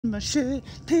My shit,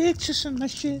 pictures of my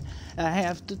shit. I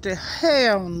have to do.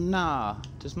 Hell nah.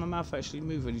 Does my mouth actually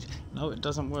move when you? No, it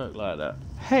doesn't work like that.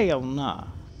 Hell nah.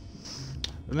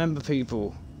 Remember,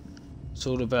 people, it's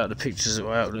all about the pictures that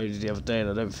I uploaded the other day, and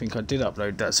I don't think I did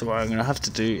upload that. So what I'm gonna have to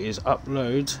do is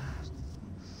upload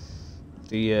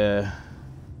the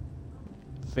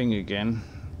thing again,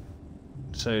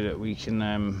 so that we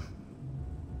can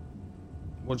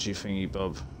what do you think,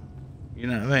 Bob? You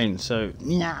know what I mean? So,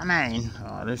 you know what I mean?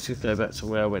 Alright, let's just go back to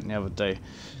where I went the other day.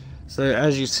 So,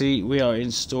 as you see, we are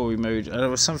in story mode. And there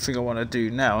was something I want to do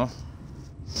now.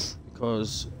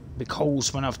 Because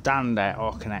when I've done that,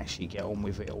 I can actually get on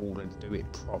with it all and do it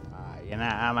proper. You know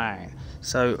what I mean?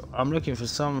 So, I'm looking for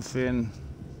something.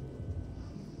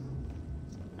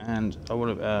 And I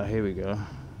want to... here we go.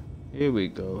 Here we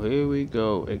go. Here we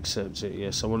go. Accept it.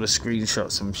 Yes, I want to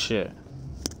screenshot some shit.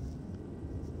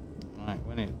 Right,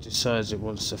 when it decides it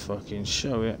wants to fucking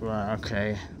show it, right,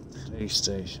 okay.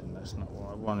 PlayStation, that's not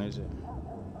what I want, is it?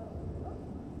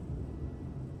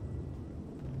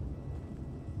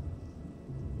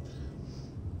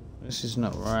 This is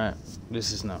not right,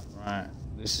 this is not right,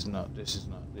 this is not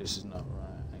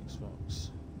right,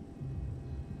 Xbox.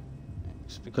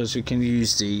 It's because we can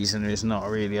use these and it's not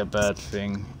really a bad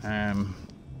thing. I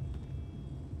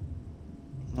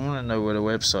want to know where the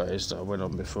website is that I went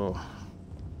on before.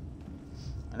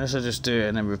 Unless I just do it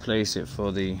and then replace it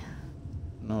for the...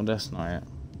 No, that's not it.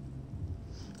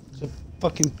 There's a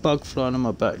fucking bug flying on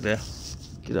my back there.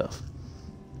 Get off.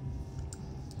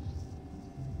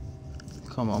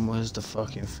 Come on, where's the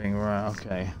fucking thing? Right,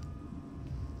 okay.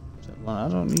 Step one. I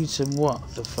don't need to... What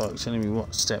the fuck? Telling me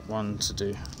what step one to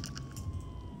do.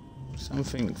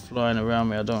 Something flying around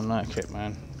me. I don't like it,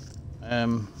 man.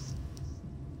 Don't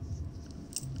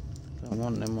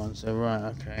want them ones there. Right,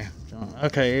 okay.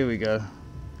 Okay, here we go.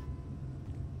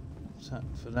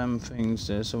 For them things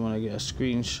there, so I want to get a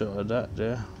screenshot of that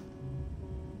there.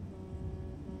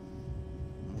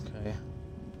 Okay,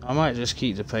 I might just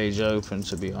keep the page open,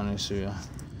 to be honest with you.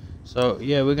 So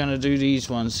yeah, we're gonna do these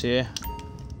ones here.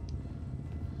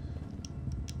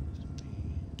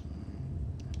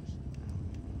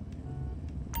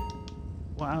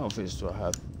 What outfits do I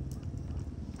have?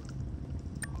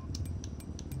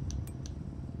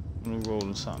 I'm gonna roll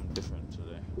in something different today.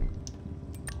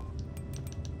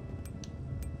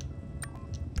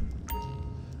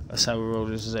 That's how we roll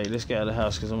this today. Let's get out of the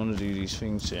house because I want to do these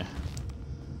things here.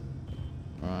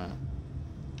 Right.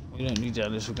 We don't need that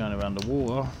unless we're going around the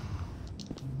water.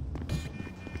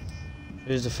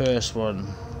 Here's the first one.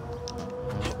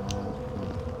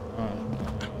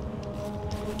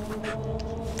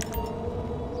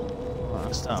 Right,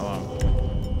 that's that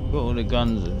one. Got all the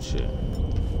guns and shit.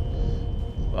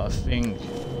 But I think...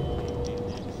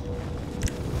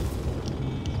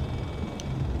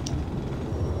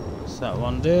 that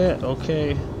one there,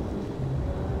 okay.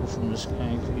 From the sky,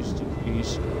 increase,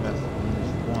 decrease,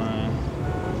 Y.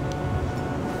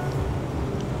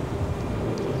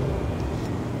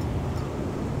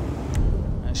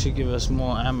 That should give us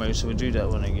more ammo, so we'll do that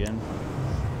one again.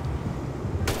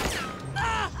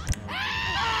 Oh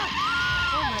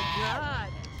my god!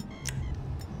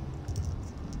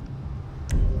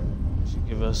 Should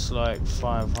give us like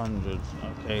 500.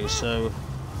 Okay, so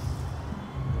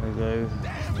there we go.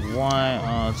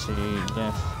 Y, RT,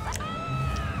 left.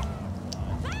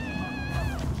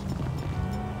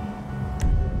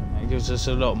 That gives us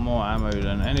a lot more ammo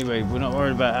then. Anyway, we're not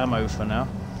worried about ammo for now.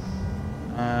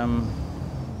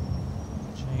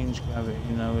 Change gravity,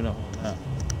 no, we don't want that.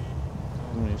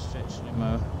 I'm going to stretch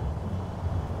limo.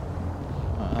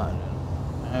 Like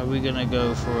that. We're going to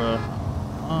go for a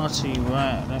RT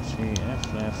right, lefty,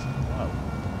 F left. Oh.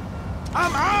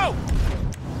 I'm out!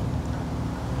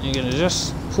 You're going to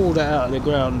just pull that out of the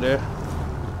ground there.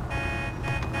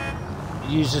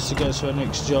 Use this to get to our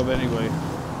next job anyway.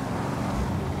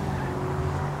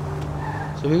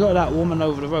 So we got that woman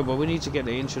over the road, but we need to get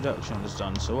the introductions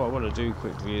done. So what I want to do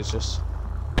quickly is just...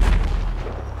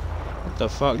 What the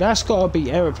fuck? That's got to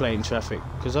be aeroplane traffic,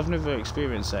 because I've never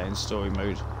experienced that in story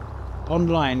mode.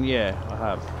 Online, yeah, I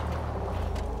have.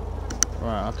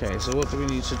 Right, okay, so what do we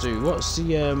need to do? What's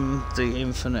the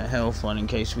infinite health one in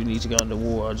case we need to go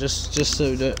underwater? Just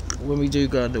so that when we do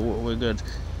go underwater we're good.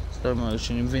 Slow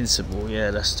motion, invincible, yeah,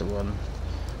 that's the one.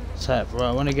 Tap, right,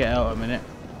 I want to get out a minute.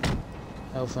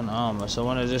 Health and armor, so I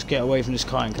want to just get away from this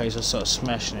car in case I start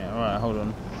smashing it. Alright, hold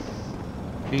on.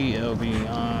 B, L, B, R,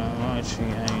 right, T,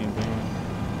 A, B,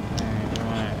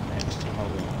 right, X,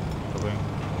 holding.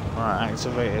 Right,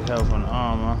 activated health and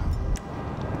armor.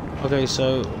 Okay,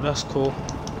 so that's cool.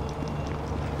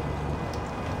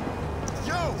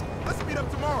 Yo, let's meet up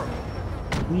tomorrow.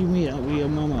 You meet up with your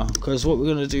mama. Because what we're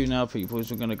going to do now, people,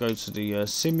 is we're going to go to the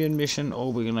Simeon mission,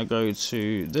 or we're going to go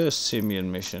to the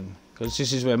Simeon mission. Because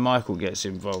this is where Michael gets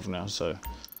involved now, so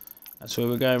that's where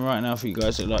we're going right now for you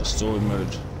guys that like story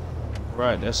mode.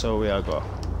 Right, that's all we are got.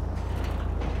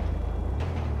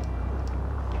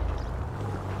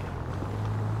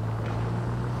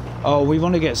 Oh, we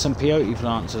want to get some peyote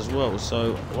plants as well,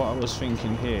 so what I was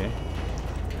thinking here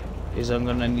is I'm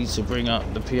going to need to bring up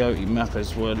the peyote map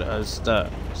as well as that.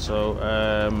 So,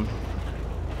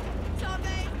 Some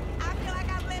days I feel like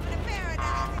I'm living in paradise,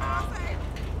 you know what I'm saying?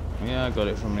 yeah, I got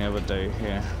it from the other day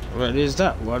here. Right, there's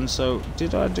that one. So,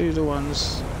 did I do the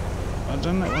ones? I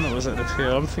done that one that was at the pier.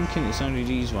 I'm thinking it's only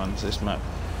these ones, this map.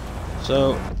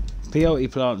 So,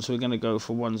 peyote plants, we're going to go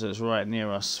for ones that's right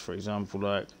near us, for example,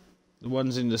 like the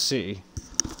ones in the city.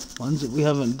 Ones that we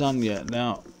haven't done yet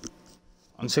now,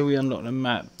 until we unlock the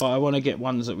map. But I want to get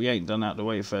ones that we ain't done out the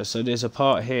way first. So, there's a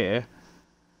part here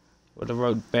where the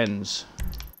road bends.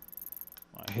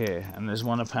 Right here. And there's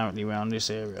one apparently around this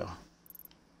area.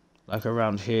 Like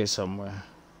around here somewhere.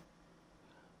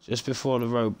 Just before the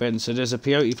road bends. So there's a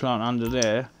peyote plant under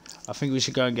there. I think we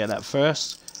should go and get that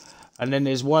first. And then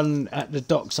there's one at the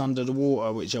docks under the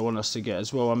water which I want us to get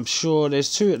as well. I'm sure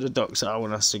there's two at the docks that I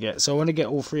want us to get. So I want to get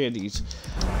all three of these.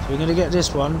 So we're going to get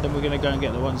this one. Then we're going to go and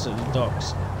get the ones at the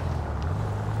docks.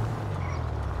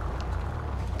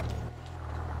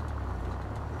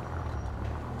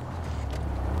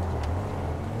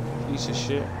 Piece of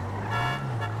shit.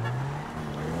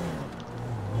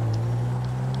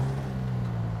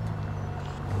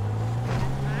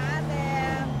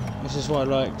 This is why I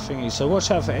like thingies. So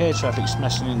watch out for air traffic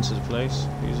smashing into the place.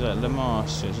 Who's that? Lamar.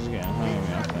 She's getting home.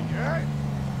 Yeah,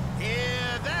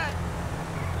 okay.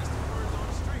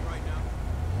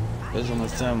 There's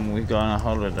almost done when we go on a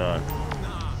holiday.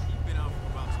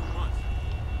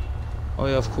 Oh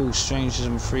yeah, of course. Strangers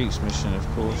and Freaks mission, of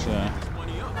course, yeah.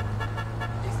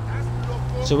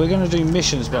 So we're going to do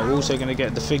missions, but we're also going to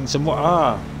get the things and what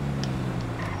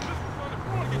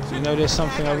you know, there's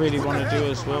something I really want to do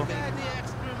as well.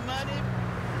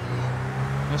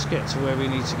 Let's get to where we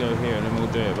need to go here and then we'll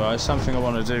do it, but it's something I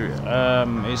want to do.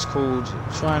 It's called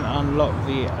try and unlock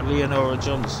the Leonora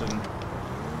Johnson.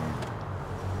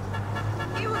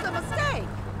 It was a mistake.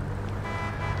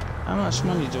 How much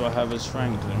money do I have as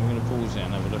Franklin? We're going to pause it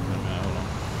and have a look at it now. Hold on.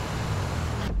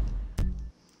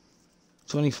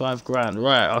 25 grand.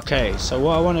 Right, okay. So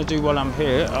what I want to do while I'm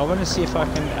here, I want to see if I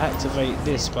can activate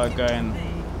this by going...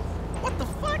 What the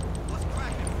fuck? What's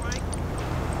cracking, Frank?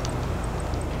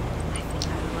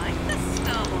 I like the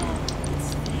stubble.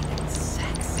 It's big and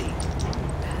sexy.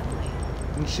 Badly.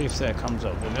 Let me see if that comes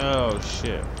up with... Oh,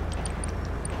 shit.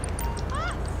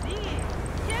 Ah, sí.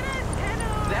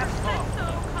 ¿Quieres sexo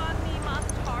con mi más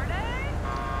tarde?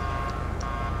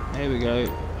 There we go.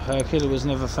 Her killer was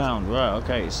never found. Right,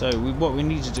 okay. So what we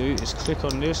need to do is click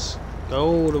on this, go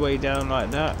all the way down like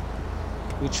that,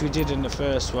 which we did in the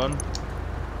first one.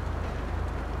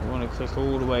 I want to click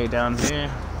all the way down here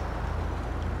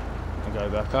and go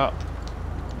back up.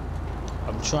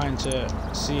 I'm trying to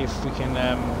see if we can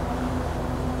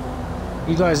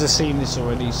you guys have seen this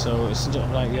already, so it's not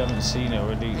like you haven't seen it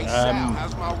already. Hey Sal,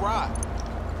 how's my ride?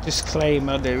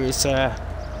 Disclaimer, there is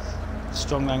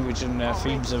strong language and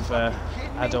themes of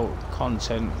adult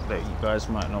content that you guys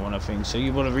might not want to think, so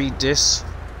you want to read this.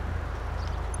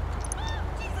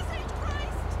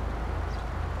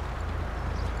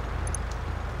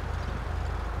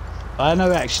 I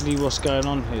know actually what's going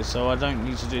on here, so I don't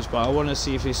need to do this, but I want to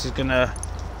see if this is going to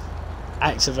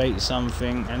activate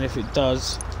something, and if it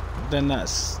does, then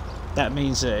that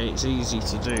means that it's easy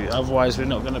to do. Otherwise we're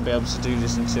not going to be able to do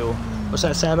this until... What's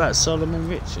that say about Solomon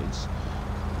Richards?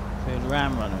 Third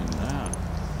ram running now.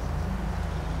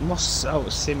 Moss, oh,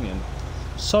 Simeon.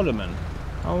 Solomon.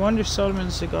 I wonder if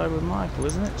Solomon's the guy with Michael,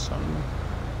 isn't it? Solomon.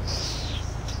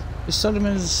 If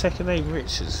Solomon's the second name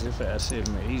Richards, if that's him,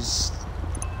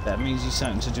 that means he's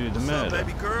something to do with the murder.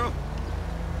 Baby girl?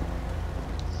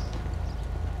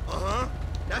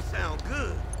 That sounds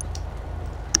good.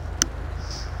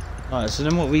 Alright, so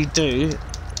then what we do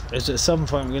is at some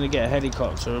point we're going to get a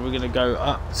helicopter and we're going to go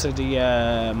up to the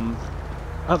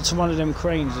up to one of them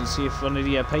cranes and see if one of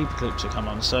the paper clips will come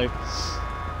on. So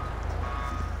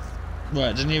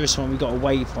right, the nearest one we got a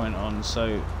waypoint on,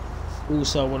 so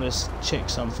also I want to check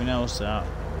something else out.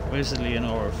 Where's the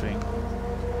Leonora thing?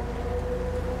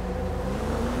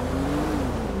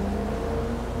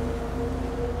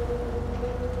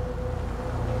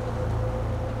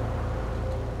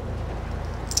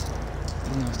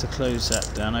 I'm gonna have to close that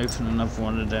down, open another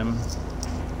one of them.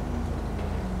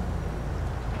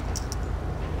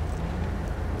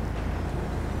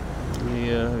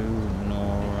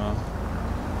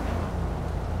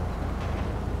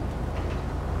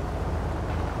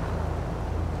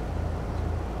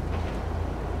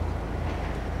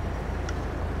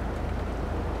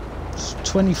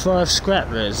 25 scrap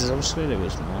res. I was sure there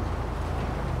was more.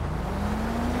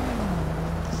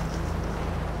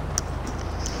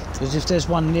 Because if there's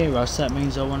one near us, that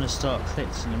means I want to start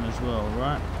collecting them as well,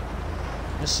 right?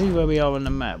 Let's see where we are on the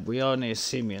map. We are near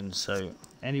Simeon, so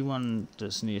anyone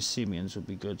that's near Simeon's would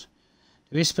be good.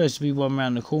 There is supposed to be one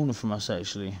round the corner from us,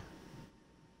 actually.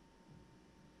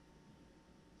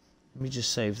 Let me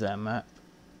just save that map.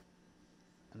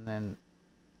 And then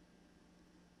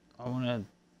I want to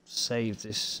save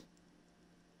this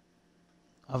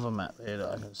other map here that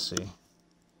I can see.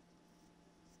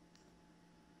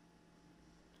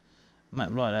 A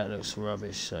map like that looks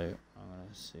rubbish, so I'm going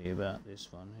to see about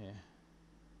this one here.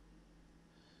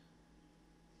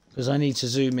 Because I need to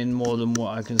zoom in more than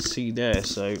what I can see there,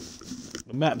 so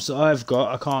the maps that I've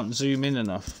got I can't zoom in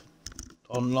enough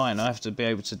online. I have to be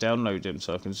able to download them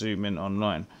so I can zoom in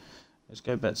online. Let's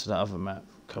go back to that other map.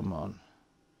 Come on.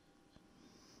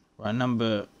 Right,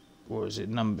 number, what is it?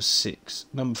 Number 6.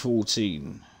 Number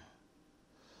 14.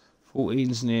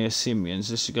 14's near Simeon's.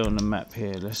 Let's go on the map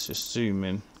here. Let's just zoom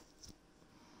in.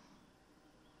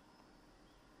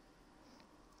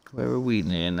 Where are we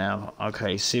near now?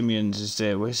 Okay, Simeon's is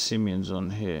there. Where's Simeon's on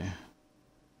here?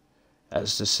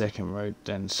 That's the second road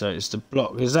then. So it's the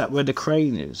block. Is that where the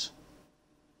crane is?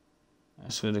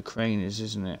 That's where the crane is,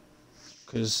 isn't it?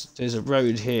 Because there's a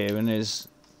road here and there's...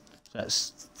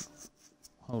 That's...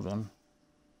 Hold on.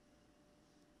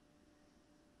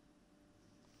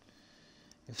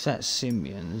 If that's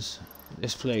Simeon's,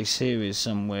 this place here is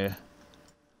somewhere...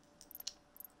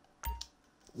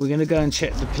 We're going to go and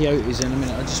check the peyotes in a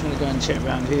minute. I just want to go and check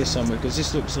around here somewhere because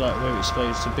this looks like where it's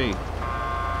supposed to be.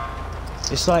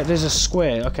 It's like there's a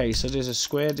square. Okay, so there's a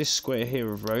square, this square here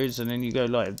of roads, and then you go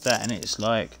like that, and it's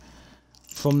like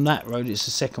from that road, it's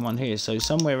the second one here. So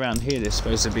somewhere around here, there's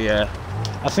supposed to be a.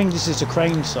 I think this is a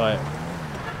crane site.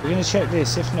 We're going to check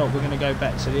this. If not, we're going to go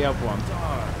back to the other one.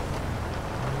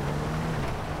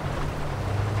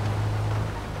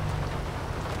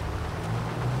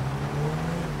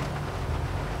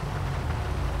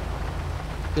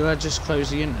 Did I just close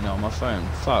the internet on my phone?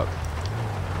 Fuck.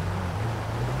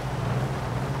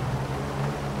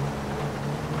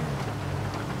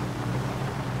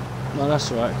 No, that's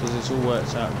alright, because it's all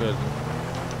worked out good.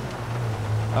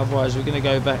 Otherwise, we're going to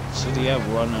go back to the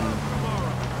other one, and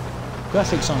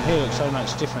graphics on here look so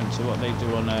much different to what they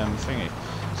do on thingy.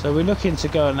 So we're looking to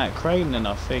go on that crane then,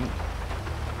 I think.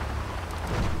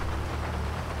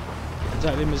 Is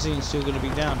that limousine still going to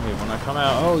be down here when I come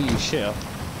out? Oh, you shit.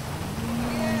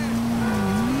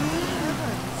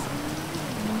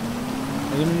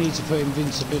 We're going to need to put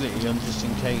invincibility on just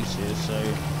in case here, so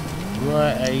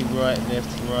right A, right, left,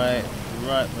 right,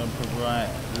 right bumper, right,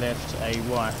 left A,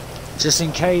 Y. Just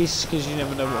in case, because you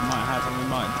never know what might happen, we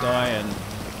might die and...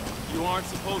 You aren't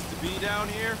supposed to be down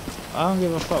here? I don't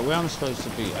give a fuck where I'm supposed to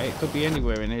be. It could be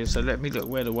anywhere in here, so let me look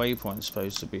where the waypoint's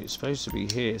supposed to be. It's supposed to be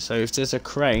here, so if there's a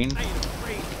crane...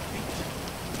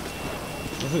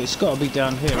 It's got to be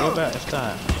down here. What about if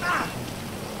that?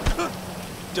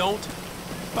 Don't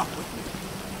fuck with me.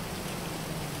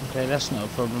 Okay, that's not a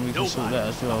problem. We can sort that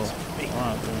as well.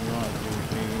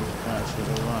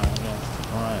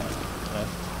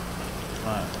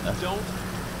 Right, left. Don't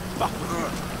fuck with me.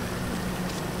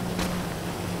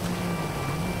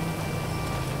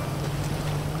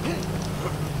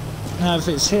 Now, if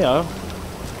it's here,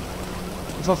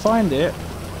 if I find it,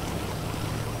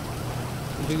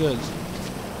 it'll be good.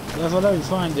 But if I don't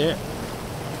find it,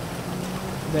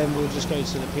 then we'll just go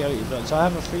to the peyote plant. So I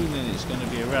have a feeling it's going to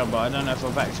be around, but I don't know if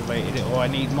I've activated it or I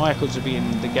need Michael to be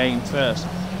in the game first.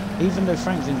 Even though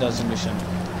Franklin does a mission,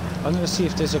 I'm going to see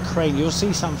if there's a crane. You'll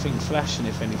see something flashing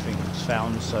if anything's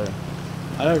found, so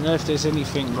I don't know if there's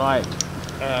anything like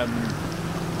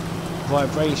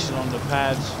vibration on the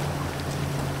pads.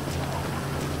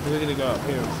 We're going to go up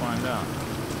here and find out.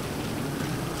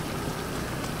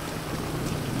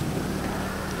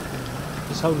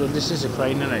 Just hold on, this is a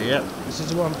crane, isn't it? Yep, this is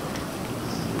the one.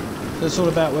 So it's all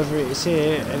about whether it's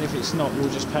here, and if it's not, we'll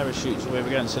just parachute to where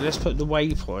we're going. So let's put the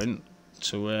waypoint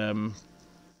to, oh,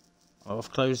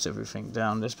 I've closed everything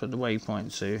down. Let's put the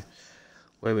waypoint to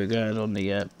where we're going on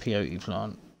the peyote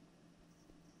plant.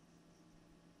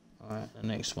 Alright, the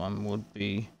next one would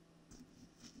be...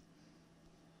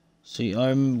 See,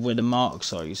 I'm where the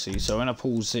marks are, you see. So when I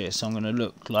pause this, I'm going to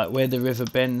look like where the river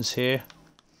bends here.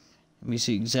 Let me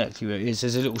see exactly where it is.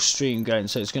 There's a little stream going,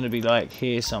 so it's going to be like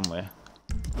here somewhere.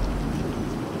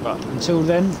 But until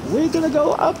then, we're going to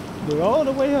go up. We're all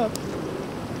the way up.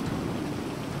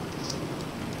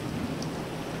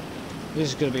 This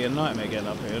is going to be a nightmare getting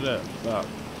up here, look. But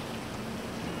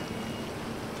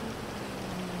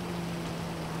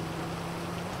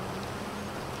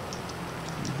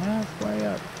halfway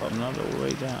up, but I'm not all the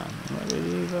way down. I'm not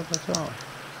really up at all.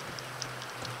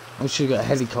 I should get a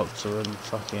helicopter and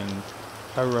fucking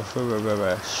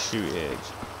shoot it.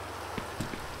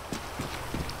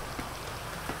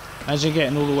 As you're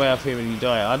getting all the way up here when you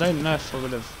die, I don't know if I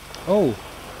would have. Oh!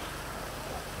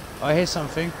 I hear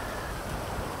something.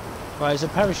 Right, there's a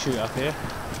parachute up here.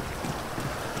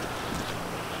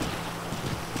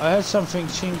 I heard something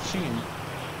ching ching.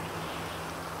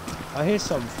 I hear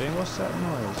something. What's that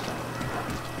noise?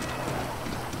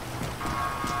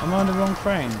 Am I on the wrong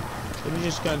crane? Let me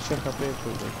just go and check up here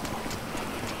quickly.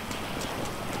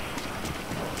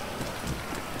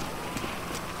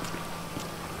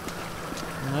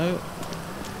 No.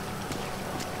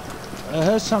 I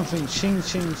heard something ching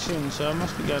ching ching, so I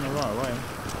must be going the right way.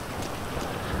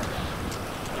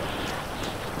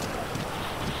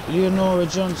 Leonora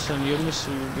Johnson, your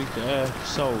mystery will be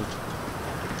solved.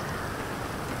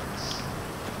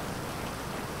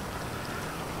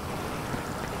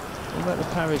 What about the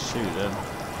parachute then?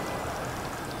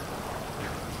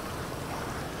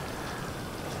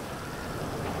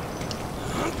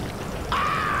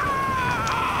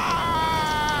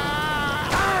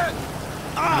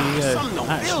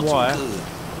 That's why.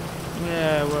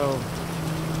 Yeah, well.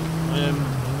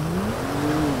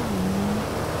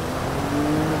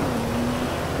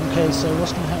 Okay, so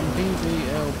what's going to happen?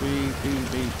 BBLB.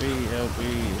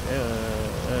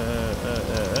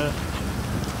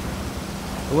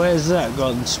 Where's that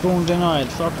gone? Spawn denied.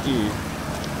 Fuck you.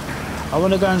 I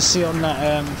want to go and see on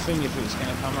that thing if it's going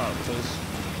to come up, because.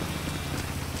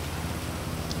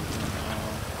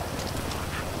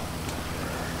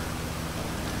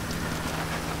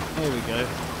 Here we go.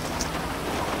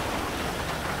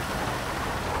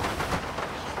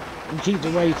 And keep the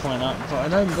waypoint up, but I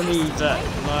don't believe that,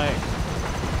 like,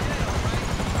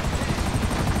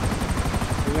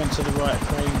 we went to the right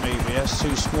crane maybe. That's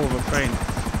too small of a crane.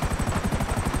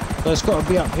 But it's got to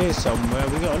be up here somewhere.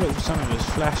 We got to look for something that's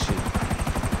flashy.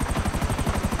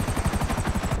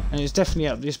 And it's definitely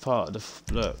up this part of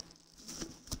the look.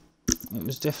 It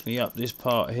was definitely up this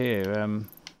part here. It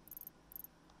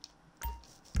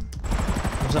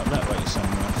was up that way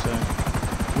somewhere. So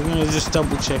we're gonna just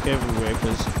double check everywhere,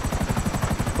 because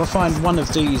if I find one of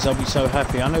these, I'll be so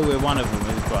happy. I know where one of them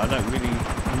is, but I don't really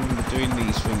remember doing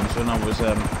these things when I was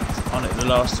on it the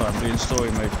last time doing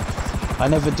story mode. I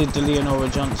never did the Leonora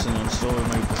Johnson on story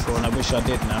mode before, and I wish I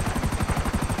did now.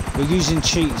 We're using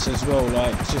cheats as well,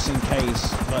 like just in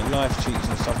case, like life cheats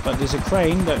and stuff. But there's a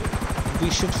crane that we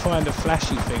should find a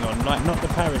flashy thing on, like not the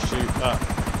parachute, but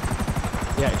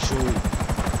the actual.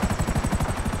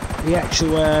 We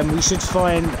should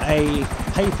find a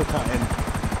paper cutting,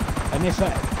 and if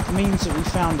that means that we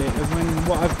found it, then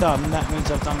what I've done, that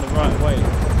means I've done the right way.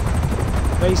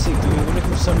 Basically, we're looking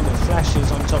for something that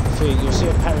flashes on top of here. You'll see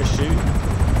a parachute,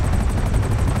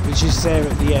 which is there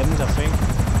at the end, I think.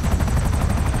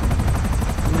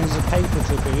 And there's a paper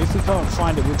clip here. If we can't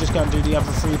find it, we'll just go and do the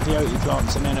other 3 peyote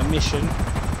plants and then a mission.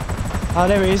 Oh,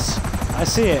 there it is. I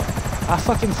see it. I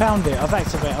fucking found it. I've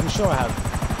activated it. I'm sure I have.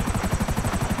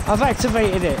 I've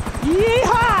activated it.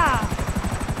 Yeehaw!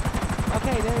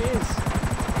 Okay, there it is.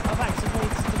 I've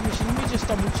activated the mission. Let me just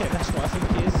double check that's what I think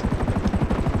it is.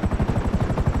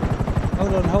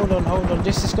 Hold on.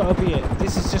 This has got to be it.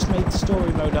 This has just made the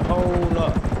story mode a whole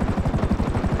lot.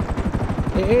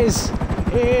 It is.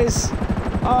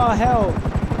 Oh, hell.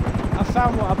 I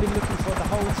found what I've been looking for the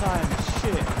whole time.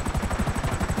 Shit.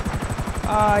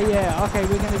 Ah, yeah. Okay,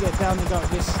 we're going to get down and go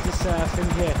this thing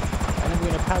here. And then we're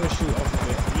going to parachute off of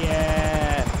it.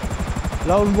 Yeah.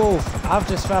 Lone Wolf. I've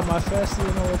just found my first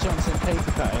Leonora Johnson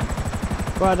paper cutting.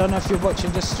 Well, I don't know if you're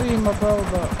watching the stream, my bro,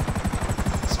 but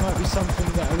this might be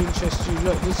something that will interest you.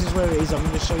 Look, this is where it is. I'm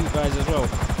going to show you guys as well.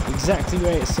 Exactly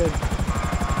where it said.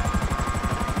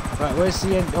 Right, where's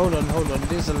the end? Hold on.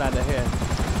 There's a ladder here.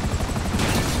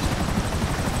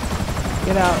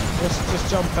 Get out. Let's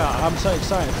just jump out. I'm so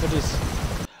excited for this.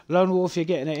 Lone Wolf, you're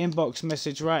getting an inbox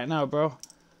message right now, bro.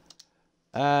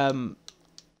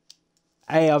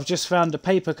 Hey, I've just found a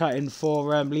paper cutting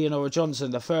for Leonora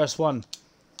Johnson, the first one.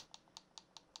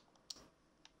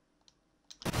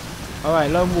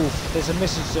 Alright, Lone Wolf, there's a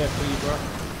message there for you, bro.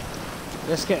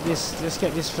 Let's get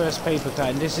this first paper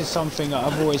cutting. This is something that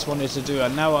I've always wanted to do,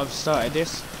 and now I've started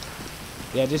this.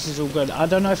 Yeah, this is all good. I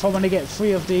don't know if I want to get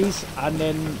 3 of these, and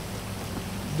then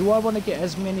do I want to get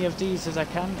as many of these as I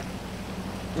can,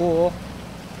 or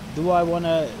do I want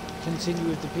to continue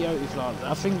with the peyote plant?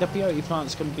 I think the peyote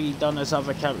plants can be done as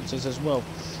other characters as well.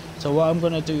 So what I'm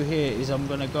going to do here is I'm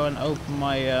going to go and open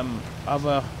my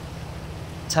other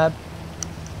tab,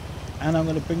 and I'm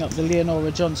going to bring up the Leonora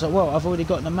Johnson. Well, I've already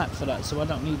got the map for that, so I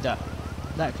don't need that.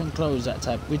 that can close that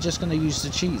tab. We're just going to use the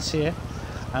cheats here,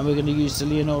 and we're going to use the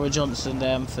Leonora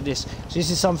Johnson for this. So this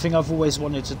is something I've always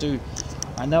wanted to do,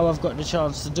 and now I've got the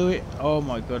chance to do it. Oh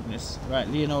my goodness. Right,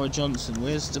 Leonora Johnson,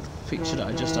 where's the picture that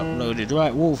I just uploaded?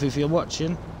 Right, Wolf, if you're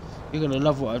watching, you're going to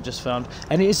love what I've just found.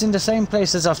 And it's in the same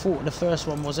place as I thought the first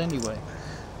one was anyway.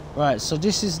 Right, so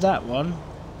this is that one.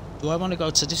 Do I want to go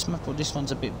to this map, or this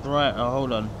one's a bit brighter?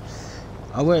 Hold on.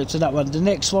 I went to that one. The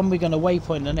next one, we're going to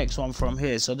waypoint the next one from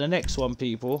here. So the next one,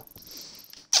 people,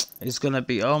 is going to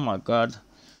be, oh my god.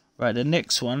 Right, the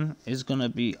next one is going to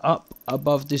be up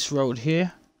above this road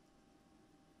here.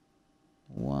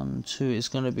 1, 2, it's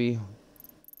going to be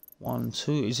 1,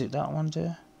 2. Is it that one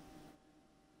there?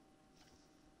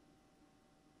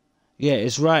 Yeah,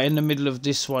 it's right in the middle of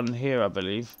this one here, I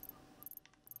believe.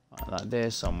 Like there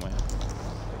somewhere.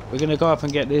 We're going to go up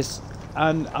and get this.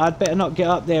 And I'd better not get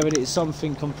up there and it's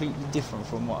something completely different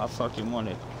from what I fucking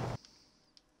wanted.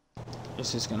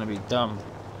 This is going to be dumb.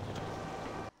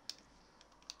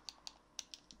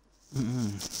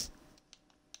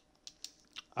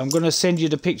 I'm going to send you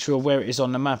the picture of where it is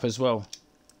on the map as well.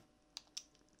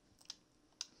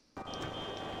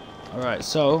 Alright,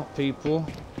 so, people.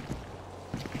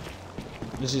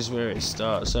 This is where it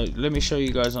starts. So, let me show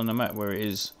you guys on the map where it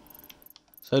is.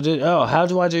 So, how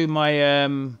do I do my...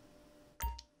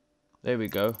 There we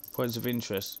go. Points of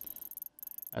interest.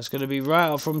 That's going to be right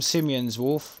up from Simeon's,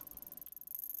 Wolf.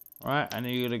 Right, and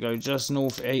then you're going to go just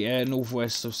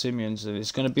northwest of Simeon's. And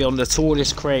it's going to be on the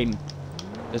tallest crane.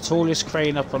 The tallest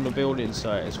crane up on the building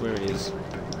site is where it is.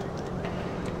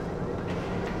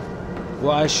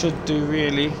 What I should do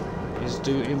really is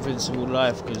do Invincible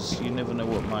Life, because you never know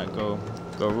what might go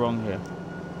wrong here.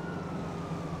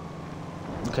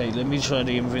 Okay, let me try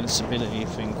the invincibility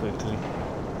thing quickly.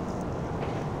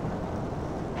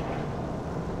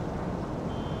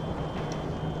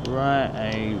 Right,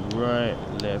 A, right,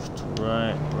 left,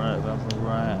 right, right bumper,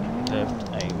 right, left,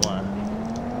 A, one.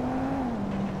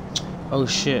 Oh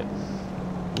shit.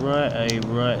 Right, A,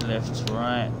 right, left,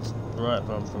 right, right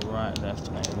bumper, right, left,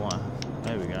 A, one.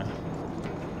 There we go.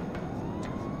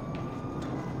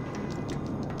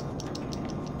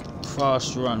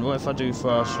 Fast run. What if I do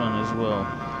fast run as well?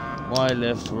 Y,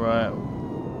 left, right.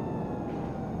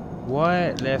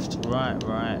 Y, left, right,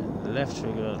 right. Left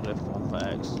trigger, left bumper,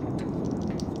 X.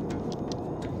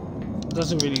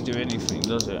 Doesn't really do anything,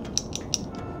 does it?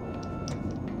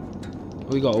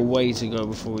 We got a way to go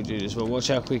before we do this. But watch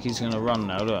how quick he's gonna run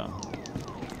now. Look.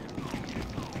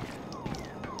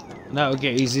 That'll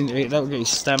get his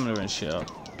stamina and shit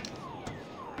up.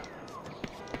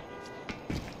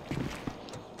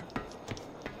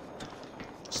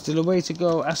 Still a way to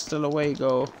go. Still a way to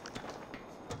go.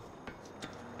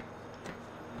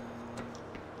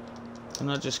 Can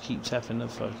I just keep tapping the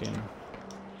fucking?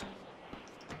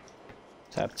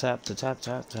 Tap, tap, to tap,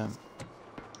 tap, tap.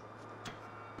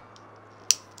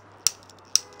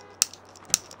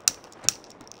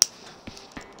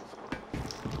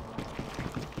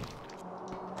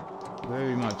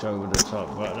 Very much over the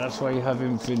top, but that's why you have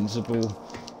Invincible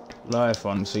Life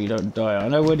on, so you don't die. I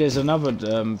know where there's another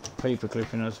paper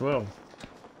clipping as well.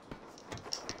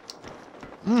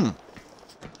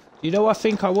 You know, I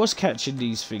think I was catching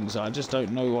these things. I just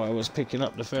don't know what I was picking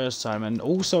up the first time. And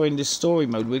also in this story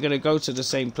mode, we're going to go to the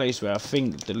same place where I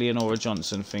think the Leonora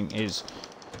Johnson thing is.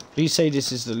 Please say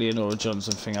this is the Leonora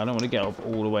Johnson thing. I don't want to get up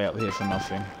all the way up here for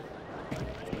nothing.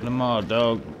 Lamar,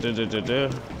 dog.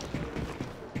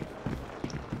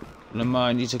 Lamar,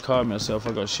 I need to calm myself.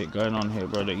 I got shit going on here,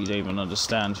 bro, that you don't even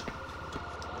understand.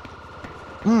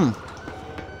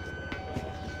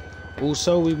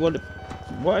 Also, we want...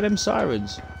 What are them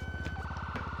sirens?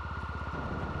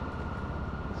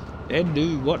 Then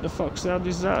dude, what the fuck sound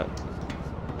is that?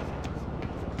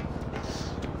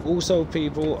 Also,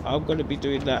 people, I'm going to be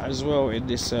doing that as well in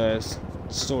this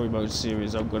story mode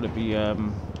series. I'm going to be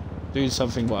doing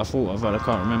something what I thought of, but I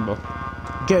can't remember.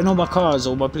 Getting all my cars,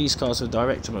 all my police cars with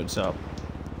director mode set up.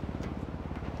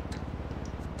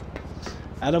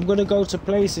 And I'm going to go to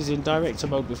places in director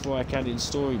mode before I can in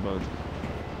story mode.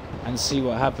 And see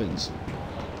what happens.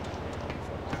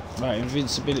 Right,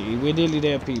 invincibility. We're nearly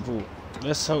there, people.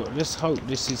 Let's hope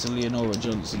this is a Leonora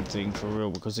Johnson thing for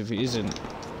real, because if it isn't,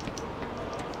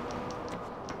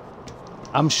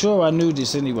 I'm sure I knew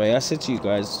this anyway. I said to you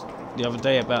guys the other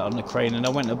day about on the crane, and I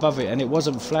went above it and it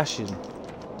wasn't flashing.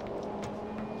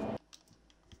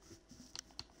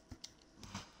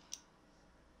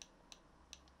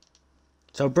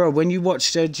 So bro, when you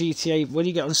watch GTA, when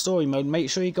you get on story mode, make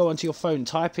sure you go onto your phone,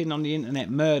 type in on the internet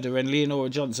murder, and Leonora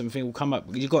Johnson thing will come up.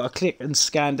 You've got to click and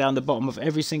scan down the bottom of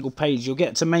every single page. You'll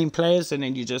get to main players, and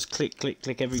then you just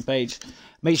click every page.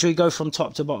 Make sure you go from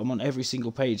top to bottom on every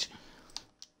single page.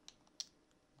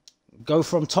 Go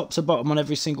from top to bottom on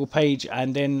every single page,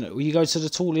 and then when you go to the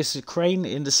tallest crane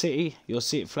in the city, you'll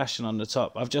see it flashing on the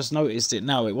top. I've just noticed it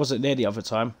now. It wasn't there the other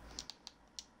time.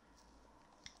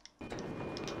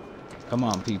 Come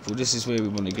on, people. This is where we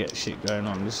want to get shit going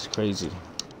on. This is crazy.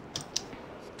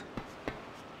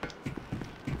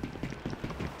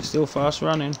 Still fast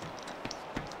running.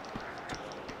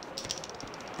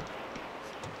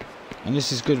 And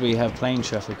this is good we have plane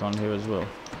traffic on here as well.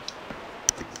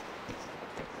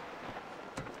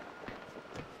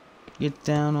 Get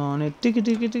down on it, digga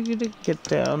digga digga digga, get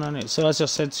down on it. So as I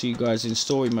said to you guys, in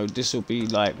story mode, this will be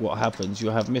like what happens.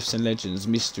 You'll have myths and legends,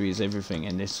 mysteries, everything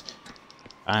in this.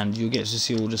 And you'll get to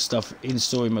see all the stuff in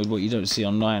story mode, what you don't see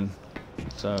online.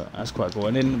 So that's quite cool.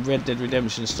 And then Red Dead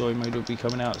Redemption story mode will be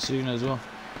coming out soon as well.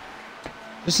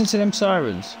 Listen to them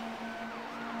sirens.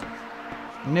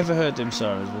 Never heard them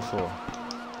sirens before.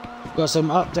 Got some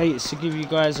updates to give you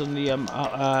guys on the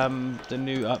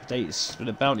new updates for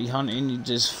the bounty hunting.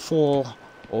 There's 4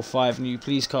 or 5 new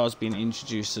police cars being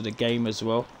introduced to the game as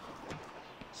well.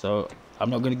 So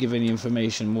I'm not going to give any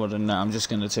information more than that. I'm just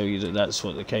going to tell you that that's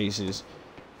what the case is.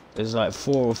 There's like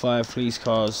 4 or 5 police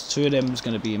cars. 2 of them is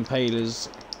going to be Impalers.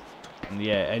 And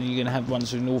yeah, and you're going to have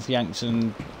ones with North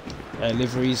Yankton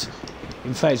liveries.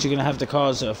 In fact, you're going to have the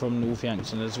cars that are from North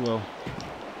Yankton as well.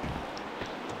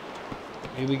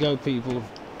 Here we go, people.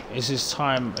 This is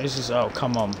time. This is... Oh,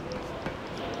 come on.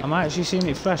 I'm actually seeing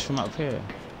it flash from up here.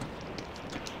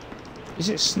 Is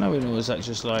it snowing, or is that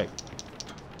just like...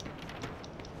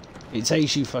 It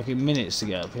takes you fucking minutes to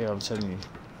get up here, I'm telling you.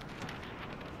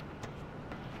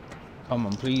 Come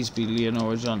on, please be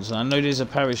Leonora Johnson. I know there's a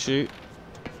parachute.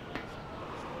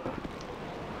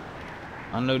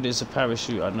 I know there's a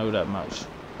parachute, I know that much.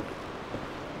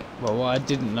 Well, what I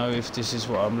didn't know if this is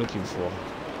what I'm looking for.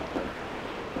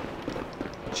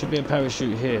 Should be a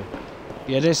parachute here.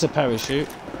 Yeah, there's a parachute.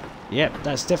 Yep,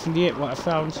 that's definitely it, what I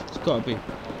found. It's gotta be.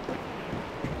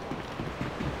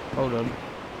 Hold on.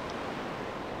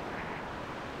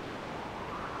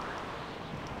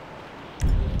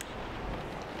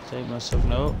 Save myself,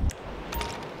 no.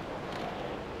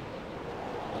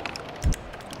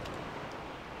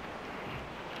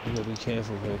 You gotta be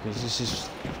careful here, because this is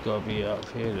gotta be up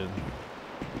here then.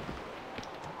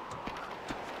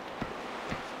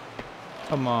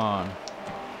 Come on.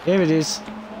 Here it is.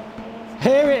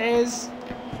 Here it is.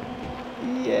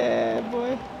 Yeah,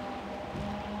 boy.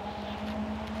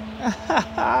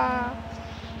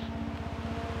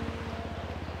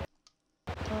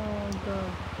 Oh,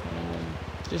 God.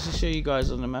 Just to show you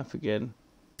guys on the map again.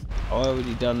 I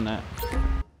already done that.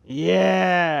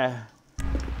 Yeah.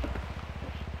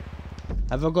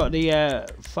 Have I got the,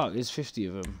 fuck, there's 50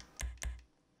 of them.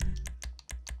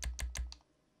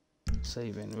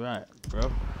 Saving, right,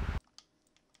 bro.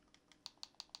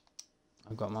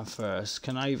 I got my first.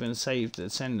 Can I even save to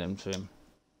send them to him?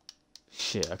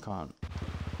 Shit, I can't.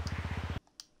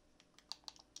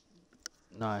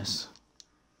 Nice.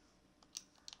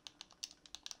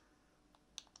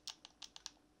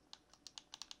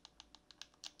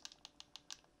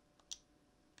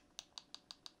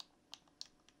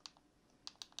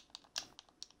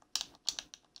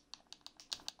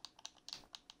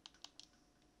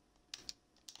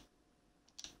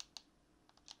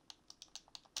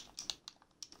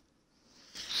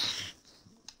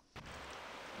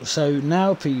 So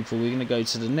now, people, we're going to go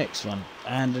to the next one,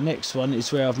 and the next one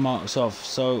is where I've marked off.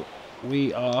 So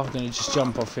we are going to just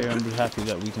jump off here and be happy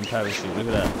that we can parachute. Look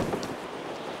at that.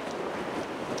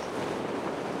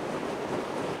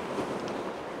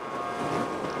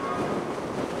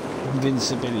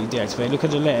 Invincibility deactivated. Look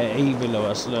at the letter E below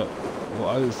us. Look,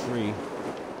 or 03.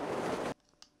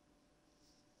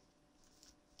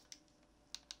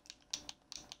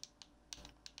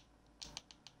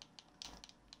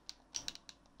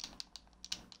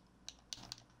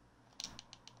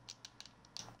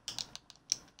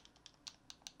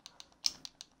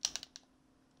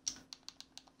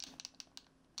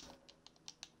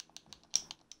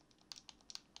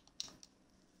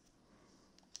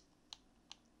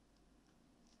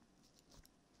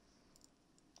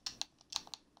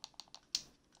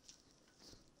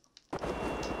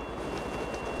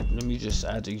 Let me just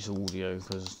add these audio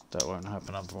because that won't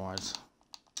happen otherwise.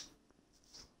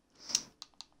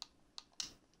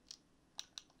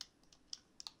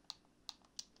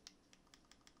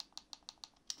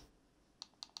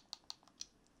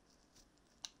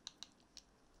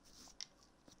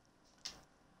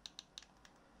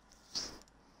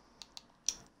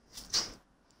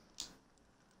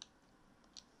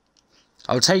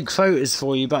 I'll take photos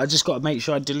for you, but I just got to make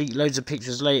sure I delete loads of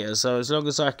pictures later. So as long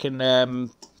as I can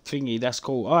thingy, that's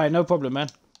cool. Alright, no problem, man.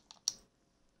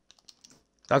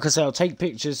 Like I say, I'll take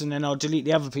pictures and then I'll delete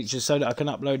the other pictures so that I can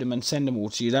upload them and send them all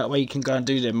to you. That way you can go and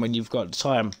do them when you've got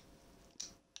time.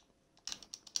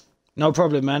 No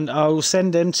problem, man. I'll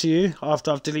send them to you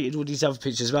after I've deleted all these other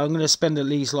pictures. But I'm going to spend at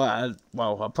least like,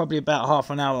 probably about half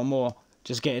an hour more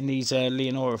just getting these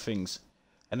Leonora things.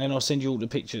 And then I'll send you all the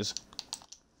pictures.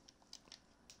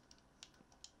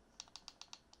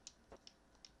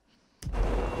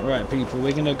 Right, people,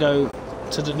 we're going to go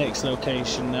to the next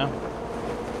location now.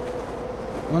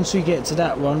 Once we get to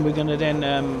that one, we're going to then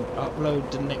upload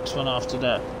the next one after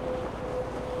that.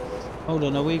 Hold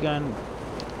on, are we going...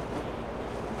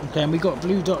 Okay, and we got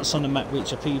blue dots on the map,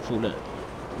 which are people that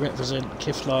represent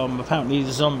Kiflam. Apparently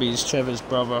the zombie's Trevor's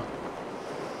brother.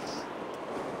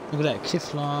 Look at that,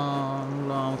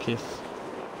 Kiflam, Kif.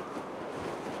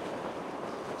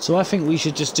 So I think we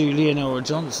should just do Leonora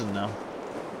Johnson now.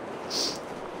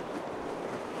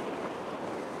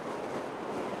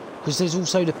 Because there's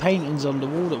also the paintings on the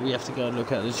wall that we have to go and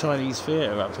look at, the Chinese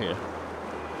theatre up here.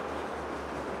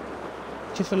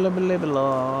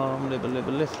 Kifalibbalibbalam,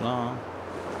 libbalibbaliflam.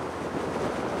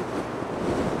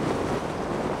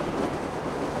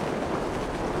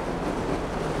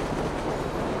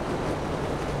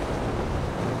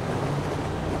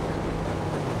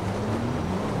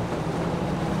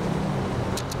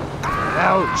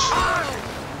 Ouch!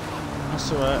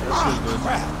 That's alright, that's all good.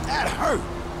 Crap, that hurt.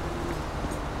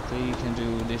 So you can do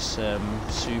all this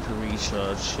super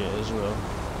recharge shit as well.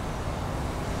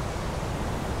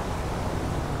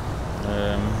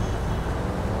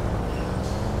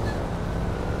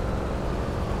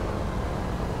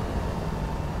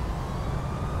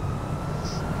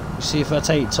 You see, if I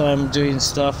take time doing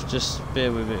stuff, just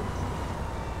bear with it.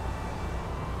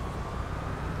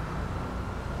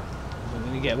 I'm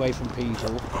going to get away from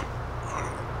people.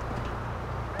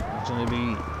 It's going to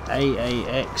be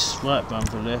AAX, right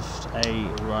bumper left, A,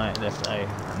 right, left, A.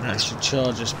 And that should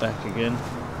charge us back again.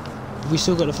 We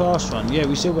still got the fast run. Yeah,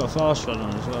 we still got a fast run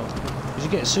on as well. We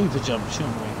should get a super jump,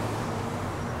 shouldn't we?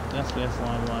 Left, left,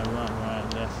 right, right, right,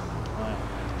 right, left, right.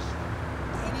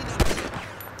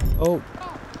 Oh.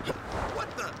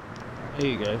 There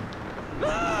you go.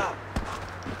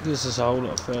 Gives us a whole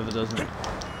lot further, doesn't it?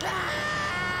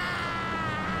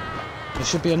 There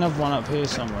should be another one up here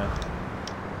somewhere.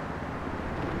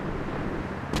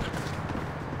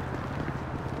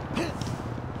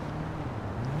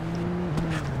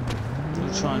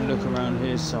 We'll try and look around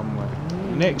here somewhere.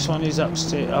 The next one is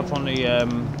upstairs, up on the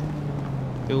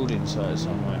building site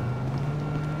somewhere.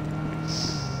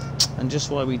 And just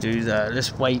while we do that, let's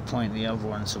waypoint the other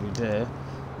one so we're there.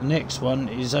 The next one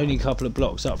is only a couple of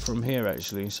blocks up from here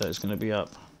actually, so it's going to be up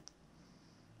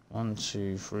 1,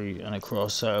 2, 3 and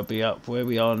across, so it'll be up where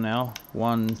we are now,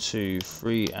 1, 2,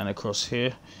 3 and across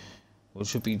here, which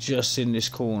should be just in this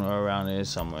corner around here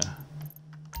somewhere.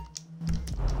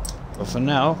 But for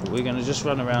now, we're going to just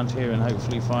run around here and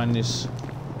hopefully find this.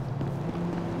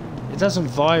 It doesn't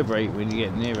vibrate when you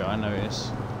get near it, I notice.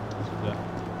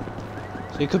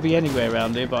 So it could be anywhere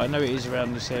around here, but I know it is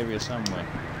around this area somewhere.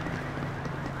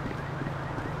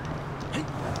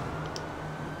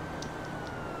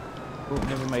 Oh,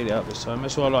 never made it up this time.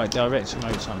 That's why I like director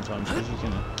mode sometimes, because you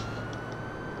can...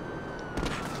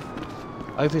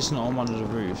 I hope it's not on one of the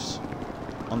roofs.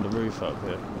 On the roof up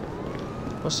here.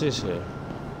 What's this here?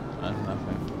 No,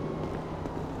 nothing.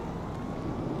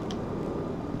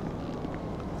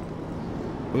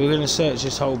 We're going to search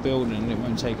this whole building and it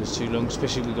won't take us too long,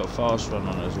 especially if we've got fast run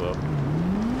on as well.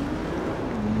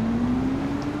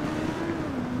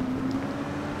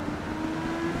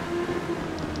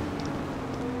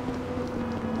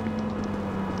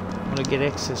 I want to get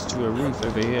access to a roof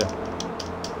over here.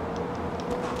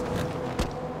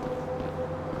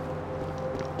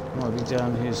 Might be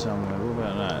down here somewhere. What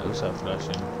about that? What's that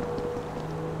flashing?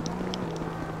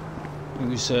 I think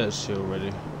we searched here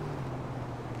already.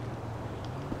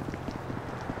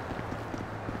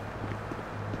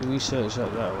 Did we search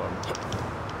up that one?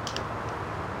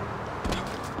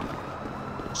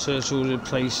 Search all the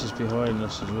places behind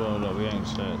us as well that we ain't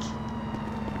searched.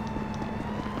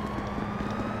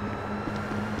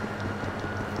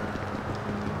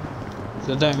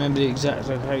 So I don't remember the exact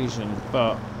location,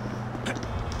 but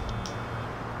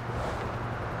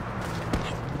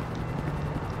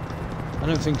I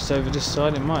don't think it's over this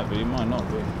side. It might be, it might not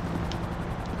be.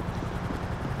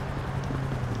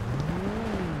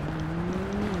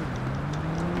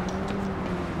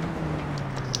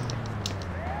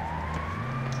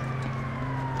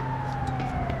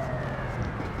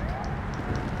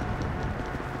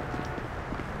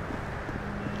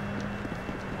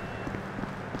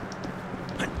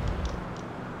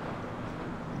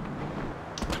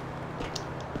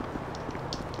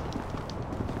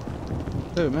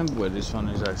 don't remember where this one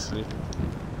is actually.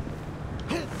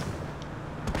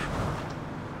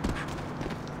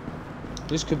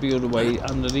 This could be all the way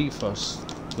underneath us.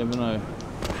 Never know.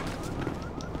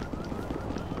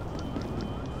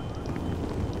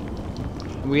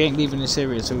 We ain't leaving this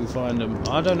area till we find them.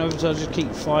 I don't know if I'll just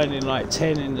keep finding like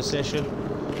 10 in the session.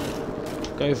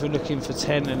 Go for looking for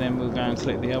 10 and then we'll go and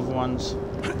click the other ones.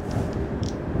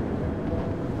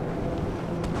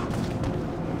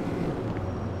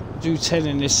 Do 10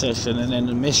 in this session and then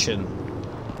the mission.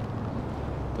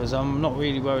 Because I'm not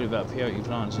really worried about peyote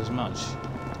plants as much.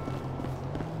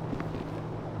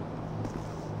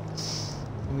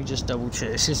 Let me just double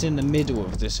check. This is in the middle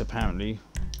of this apparently.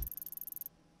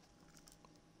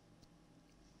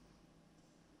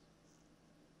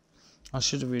 I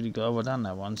should have really done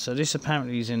that one. So this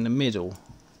apparently is in the middle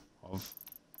of...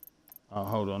 Oh,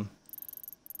 hold on.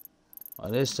 Oh,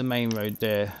 there's the main road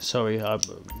there. Sorry, I'm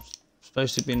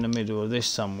supposed to be in the middle of this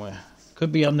somewhere.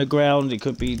 Could be underground, it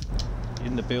could be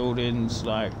in the buildings,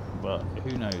 like, but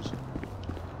who knows.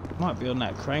 Might be on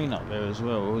that crane up there as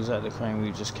well, or was that the crane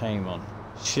we just came on?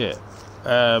 Shit.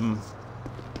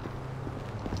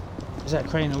 Is that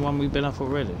crane the one we've been up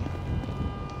already?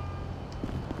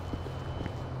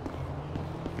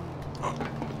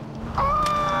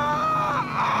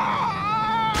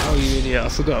 Oh, you idiot, I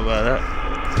forgot about that.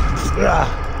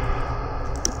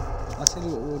 I'll tell you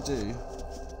what we'll do.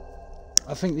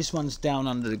 I think this one's down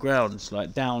under the ground. It's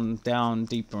like down, down,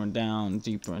 deeper and down,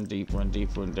 deeper and deeper and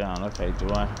deeper and down. Okay, do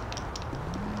I?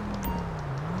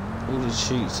 All the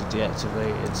sheets are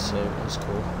deactivated, so that's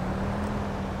cool.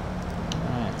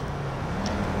 Alright.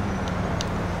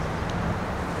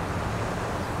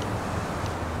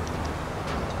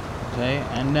 Okay,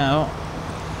 and now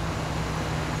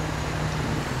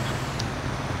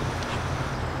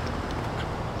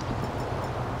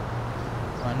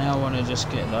I now want to just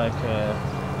get like a,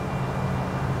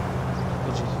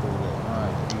 what do you call it?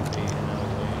 Alright, UP,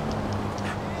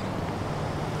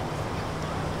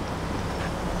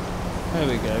 there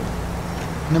we go.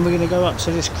 And then we're going to go up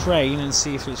to this crane and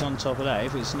see if it's on top of that.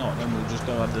 If it's not, then we'll just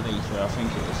go underneath where I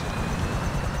think it is.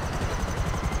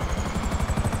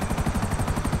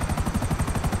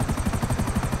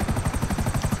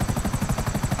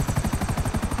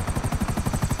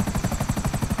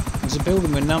 There's a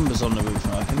building with numbers on the roof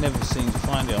and I can never seem to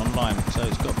find it online, so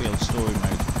it's got to be on story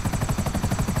mode.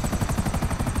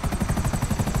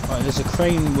 Right, there's a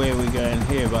crane where we're going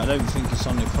here, but I don't think it's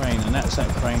on the crane, and that's that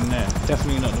crane there.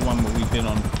 Definitely not the one that we've been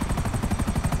on.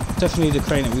 Definitely the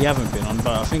crane that we haven't been on,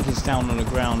 but I think it's down on the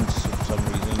ground for some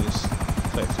reason. It's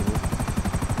flexible.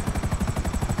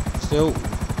 Still,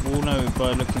 we'll know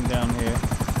by looking down here.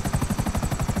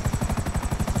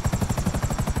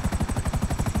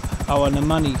 Oh, and the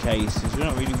money cases. We're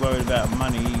not really worried about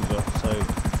money either, so...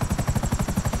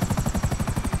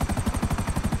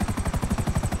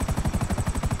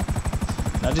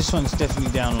 Now this one's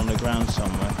definitely down on the ground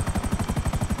somewhere.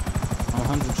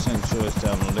 I'm 100% sure it's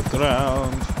down on the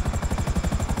ground.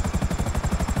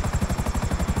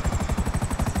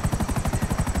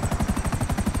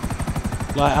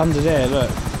 Like under there,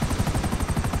 look.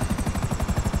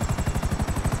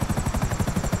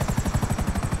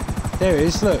 There it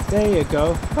is, look, there you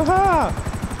go. Haha!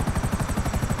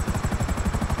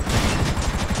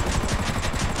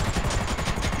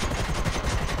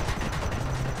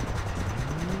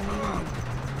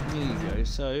 There you go,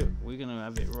 so we're going to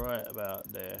have it right about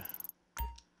there.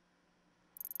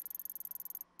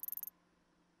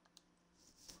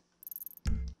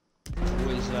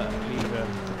 Where's that lever?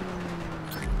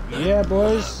 Yeah,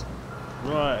 boys!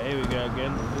 Right, here we go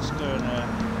again. Let's go and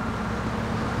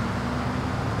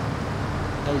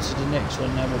go to the next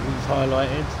one now that we've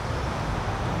highlighted.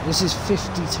 This is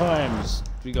 50 times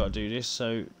we got to do this,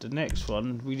 so the next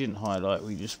one we didn't highlight,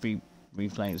 we just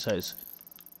replaying. So it's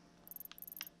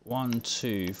 1,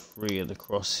 2, 3 and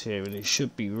across here, and it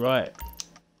should be right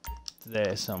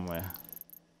there somewhere.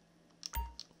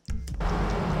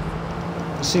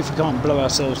 Let's see if we can't blow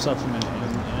ourselves up in a minute.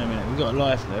 We've got a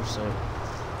life left, so.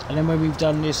 And then when we've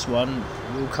done this one,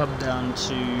 we'll come down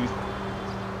to.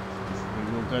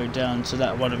 We'll go down to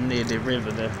that one near the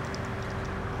river there.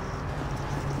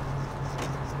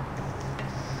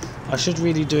 I should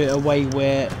really do it a way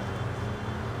where.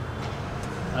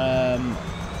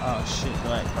 Oh shit!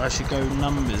 Like I should go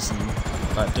numbers and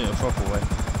like do it a proper way.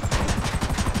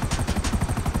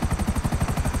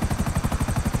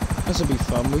 This will be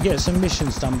fun. We get some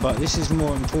missions done, but this is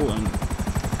more important.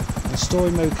 The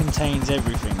story mode contains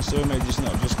everything. Story mode is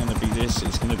not just going to be this,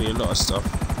 it's going to be a lot of stuff.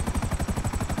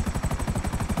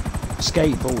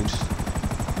 Skateboard.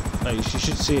 Like, you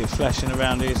should see it flashing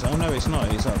around here. Oh no, it's not.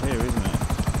 It's up here, isn't it?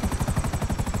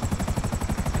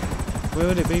 Where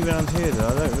would it be round here though?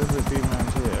 I don't remember it being round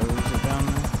here. Or is it down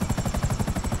there?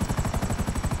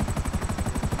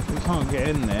 We can't get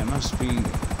in there. It must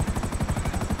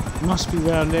be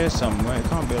round there somewhere. It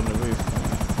can't be on the roof.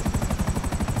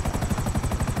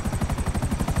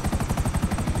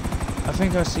 I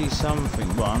think I see something,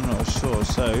 but I'm not sure.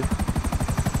 So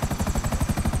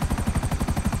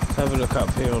let's have a look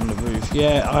up here on the roof.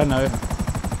 Yeah, I know.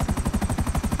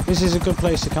 This is a good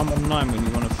place to come online when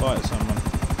you want to fight someone.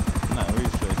 On that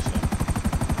roof ledge. Yeah.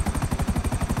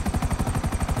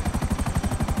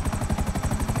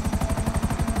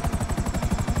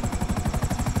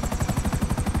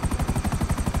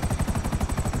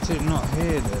 Is it not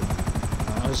here then?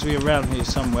 I must be around here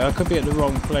somewhere. I could be at the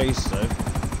wrong place though.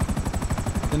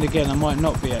 Then again, I might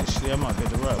not be actually. I might be at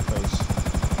the right place.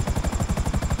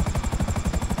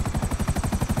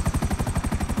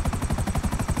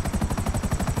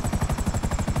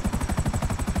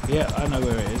 Yeah, I know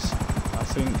where it is. I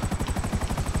think.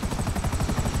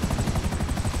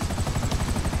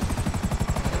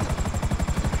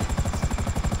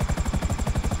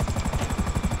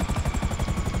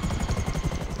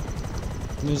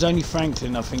 There's only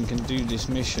Franklin, I think, can do this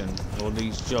mission or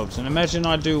these jobs. And imagine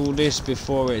I do all this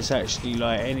before it's actually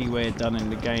like anywhere done in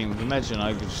the game. Imagine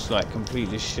I could just like complete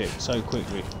this shit so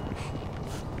quickly.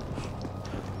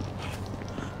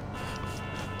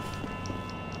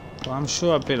 Well, I'm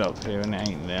sure I've been up here and it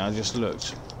ain't there. I just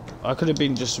looked. I could have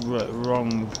been just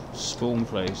wrong spawn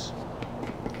place.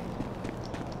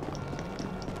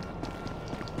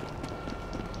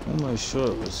 Almost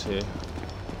sure it was here.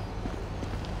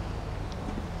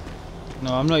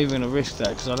 No, I'm not even going to risk that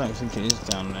because I don't think it is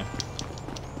down there.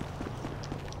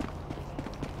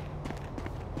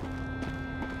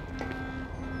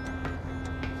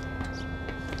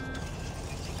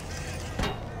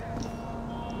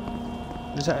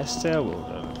 Is that a stairwell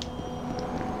though?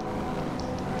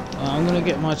 I'm going to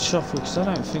get my chopper because I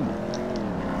don't think...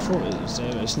 I thought it was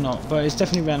there, but it's not. But it's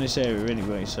definitely around this area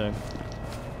anyway, so...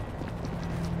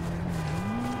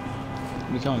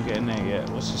 We can't get in there yet.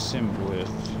 What's the symbol here?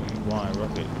 Why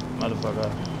rocket,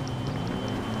 motherfucker.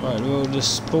 Right, well, the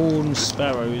spawn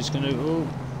sparrow is gonna. Oh.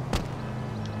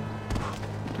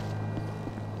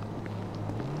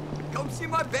 Come see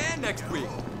my band next week.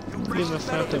 Give a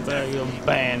fuck about your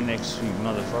band next week,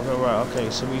 motherfucker. Right,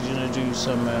 okay, so we're gonna do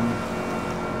some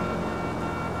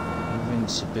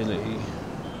invincibility.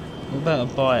 What about a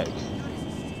bike?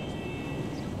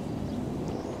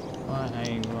 Right, A,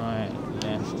 right,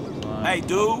 left, right. Hey,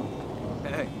 dude.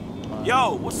 Hey.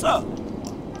 Yo, what's up?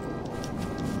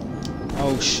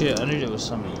 Oh shit, I knew there was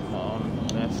something on.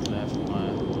 Left, right,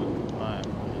 right.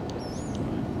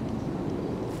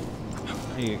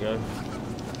 There you go.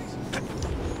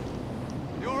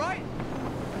 You alright?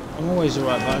 I'm always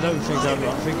alright, but I don't think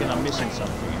I'm thinking I'm missing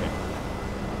something here.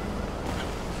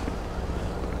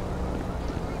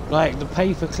 Like the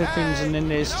paper clippings, and then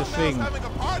there's the thing.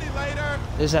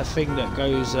 There's that thing that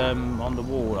goes on the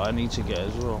wall that I need to get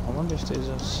as well. I wonder if there's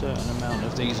a certain amount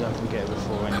of these I can get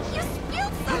before anything. You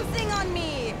spilled something on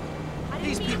me!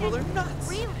 These people are nuts.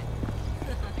 Really?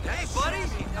 Hey, buddy.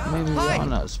 Maybe we Hi. are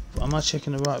nuts. Am I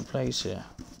checking the right place here?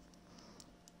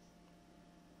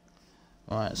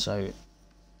 Right, so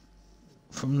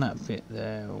from that bit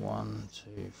there, 1,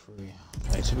 2, 3.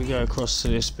 Okay, so we go across to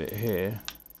this bit here.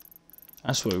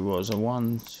 That's what it was. A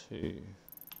 1, 2.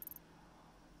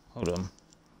 Hold on.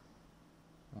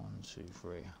 1, 2,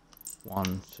 3.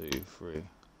 1, 2, 3.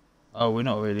 Oh, we're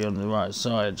not really on the right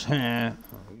side. Oh,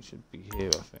 we should be here,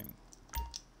 I think.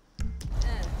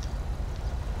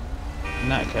 In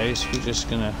that case, we're just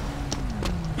gonna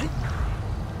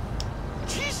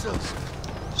Jesus.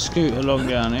 scoot along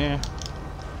down here.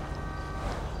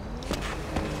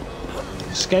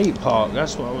 Skate park,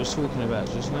 that's what I was talking about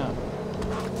just now.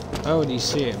 I already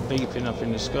see it beeping up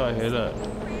in the sky here, look.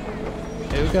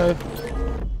 Here we go.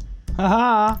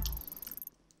 Haha!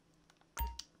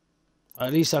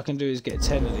 At least I can do is get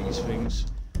 10 of these things.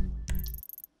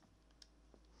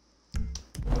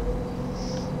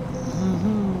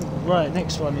 Right,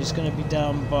 next one is going to be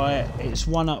down by... It's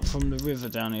one up from the river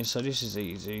down here, so this is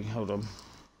easy. Hold on.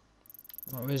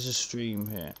 Right, where's the stream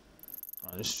here?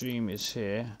 Right, the stream is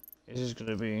here. This is going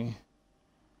to be...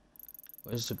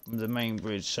 Where's the main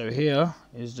bridge? So here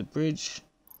is the bridge.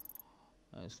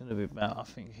 It's going to be about, I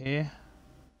think, here.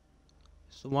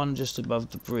 It's the one just above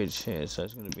the bridge here, so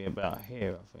it's going to be about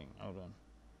here, I think. Hold on.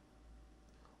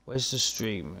 Where's the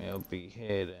stream? It'll be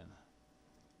here then.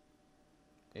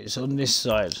 It's on this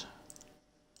side.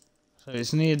 So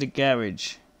it's near the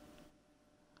garage,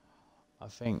 I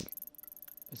think.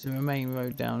 Is there a main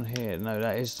road down here? No,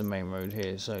 that is the main road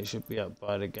here, so it should be up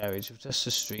by the garage. If that's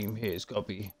the stream here, it's got to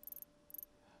be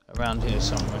around here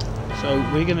somewhere. So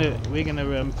we're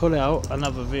gonna pull out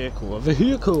another vehicle. A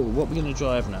vehicle. What we're gonna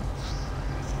drive now?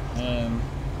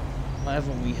 What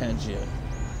haven't we had yet?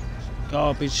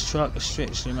 Garbage truck, a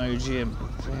stretch limo, GM.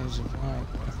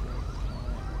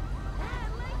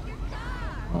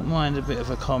 Don't mind a bit of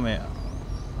a comet.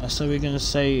 So we're going to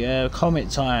say comet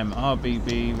time,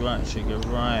 RBB, right trigger,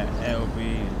 right,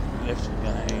 LB, left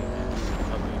trigger, A,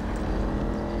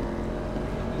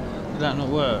 did that not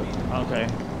work? Okay.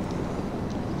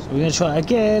 So we're going to try it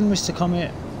again, Mr.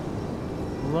 Comet.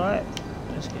 Right,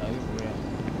 let's get over here.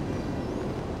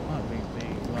 RBB,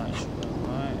 right trigger,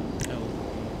 right,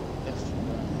 LB, left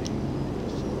trigger,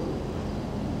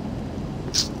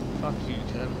 A. Fuck you,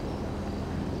 Ken.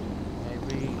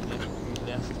 Maybe,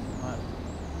 left, right.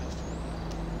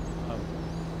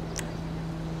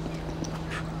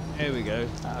 Here we go,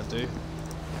 that'll do.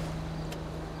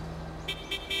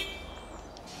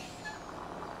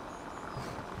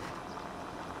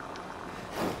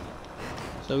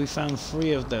 So we found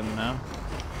 3 of them now.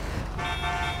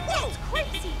 That's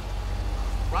crazy.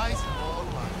 Rise all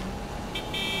right.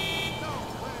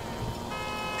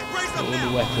 Got all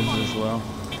the weapons as well.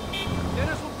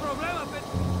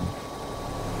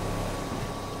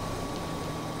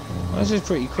 Well, this is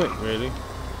pretty quick, really.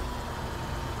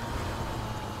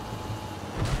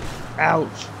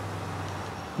 Ouch!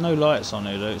 No lights on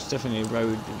here though, it's definitely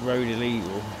road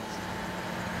illegal.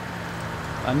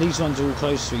 And these ones are all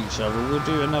close to each other. We'll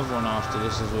do another one after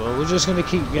this as well. We're just going to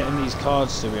keep getting these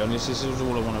cards, to be honest. This is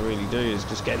all I want to really do, is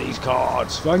just get these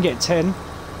cards. If I can get 10,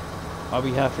 I'll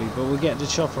be happy. But we'll get the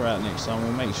chopper out next time.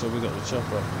 We'll make sure we got the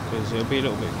chopper, because it'll be a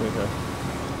little bit quicker.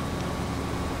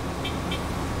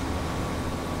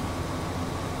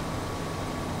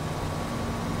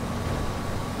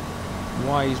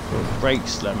 Why he's put brake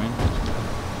slamming?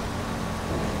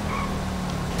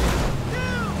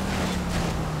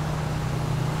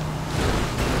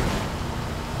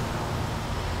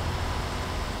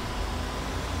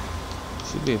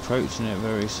 Should be approaching it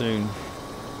very soon.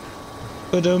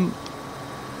 But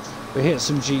we hit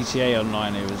some GTA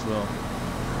Online here as well.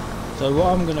 So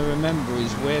what I'm going to remember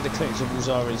is where the collectibles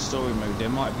are in story mode. There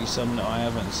might be some that I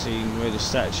haven't seen where the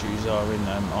statues are in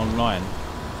online.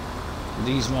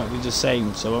 These might be the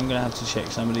same, so I'm going to have to check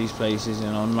some of these places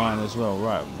in online as well.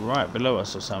 Right below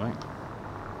us or something.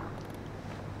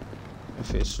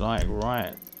 If it's like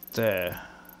right there.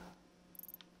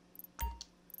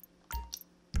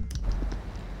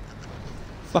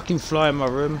 Fucking fly in my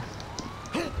room.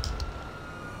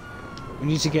 We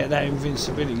need to get that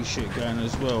invincibility shit going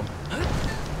as well.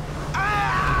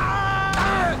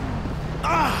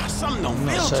 Something don't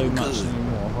Not feel so too much good.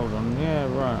 anymore. Hold on. Yeah,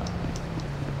 right.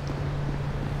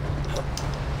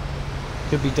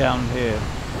 Could be down here.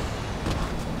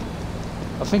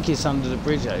 I think it's under the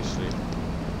bridge actually.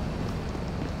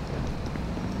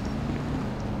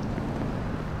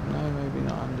 No, maybe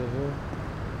not under here.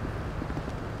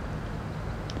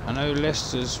 I know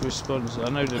Lester's response. I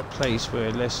know the place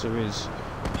where Lester is.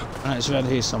 And it's around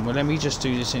here somewhere. Let me just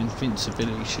do this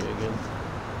invincibility shit again.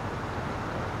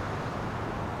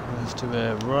 Left to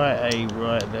right A,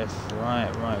 right left,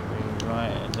 right B,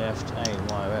 right left A,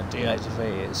 right.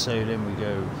 Deactivate it. So then we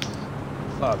go.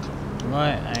 Fuck.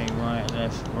 Right A, right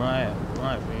left, right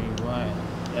B, right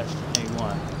left A,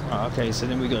 Y. Right. Okay. So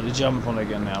then we got the jump on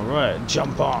again now. Right.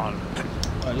 Jump on.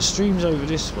 Right. The stream's over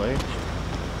this way.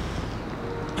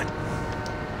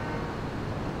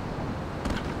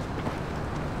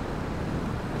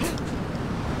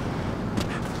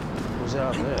 Was it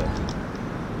up there?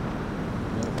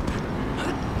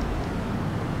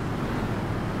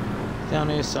 Down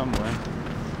here somewhere.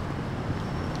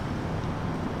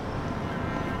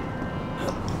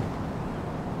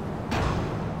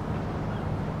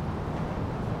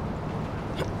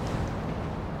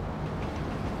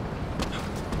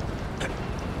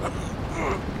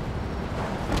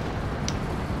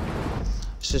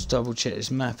 Let's just double check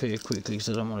this map here quickly because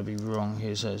I don't want to be wrong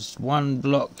here. So it's one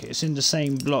block, it's in the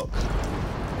same block.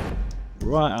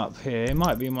 Right up here. It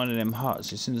might be in one of them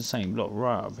huts. It's in the same block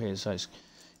right up here. So it's...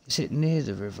 Is it near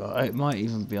the river? It might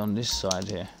even be on this side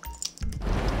here.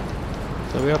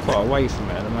 So we are quite away from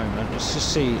it at the moment. Let's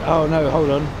just see. Oh no, hold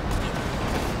on.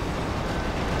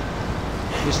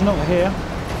 It's not here.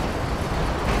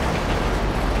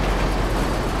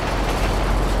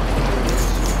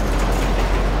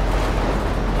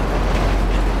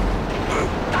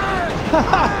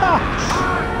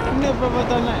 Never have I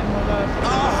done that in my life.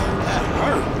 That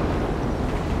hurt.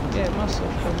 Yeah, it must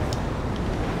have.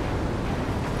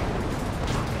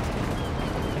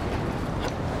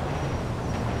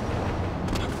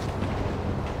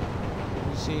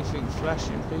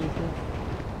 flashing people.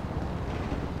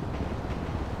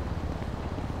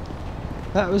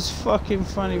 That was fucking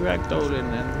funny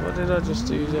ragdolling then. What did I just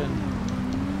do then?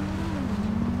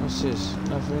 What's this?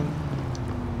 Nothing.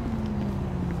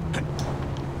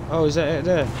 Oh, is that it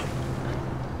there?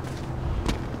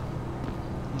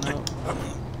 No.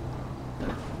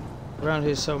 Around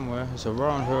here somewhere. It's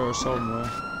around here somewhere.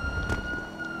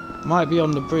 Might be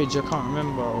on the bridge, I can't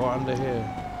remember. Or under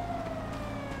here.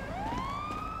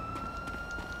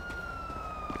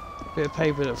 Bit of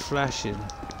paper that's flashing.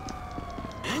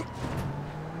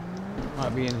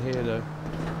 Might be in here though.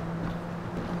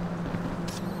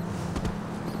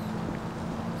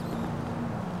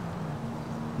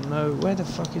 No, where the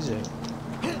fuck is it?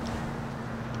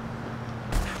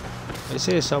 It's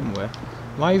here somewhere.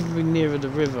 Might even be nearer the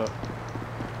river.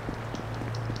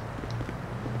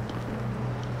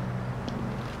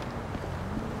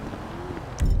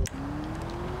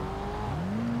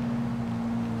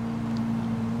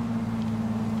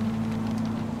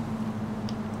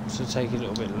 This will take a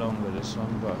little bit longer, this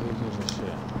one, but who gives a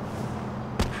shit?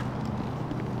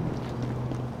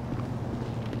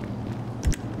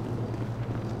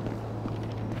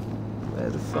 Where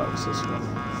the fuck's this one?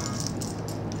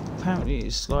 Apparently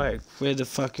it's like where the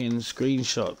fucking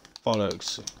screenshot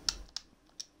bollocks.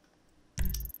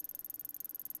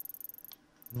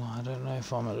 Well, I don't know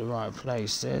if I'm at the right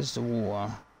place. There's the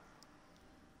water.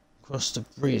 Across the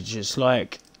bridge, it's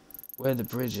like where the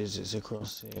bridge is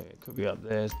across here. It could be up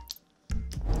there.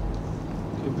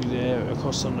 Could be there,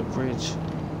 across on the bridge.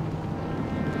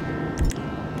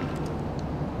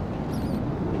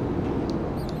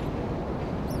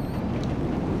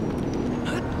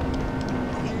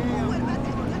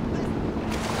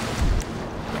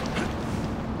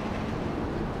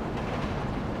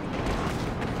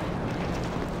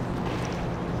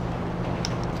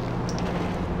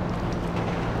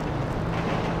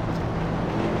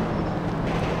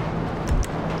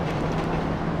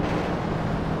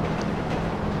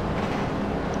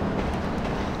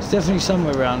 Definitely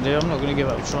somewhere around here. I'm not going to give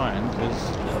up trying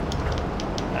because,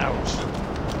 ouch.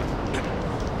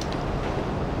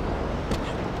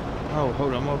 Oh,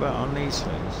 hold on. What about on these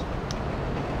things?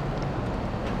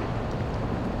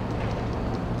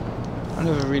 I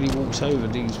never really walked over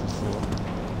these before.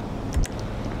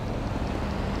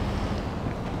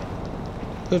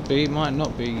 Could be, might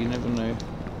not be. You never know.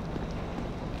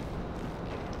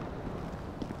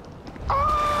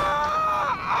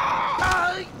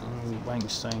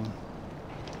 Stain.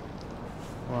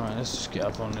 Alright, let's just get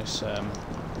up on this that's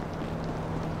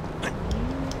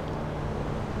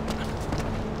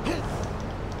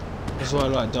why I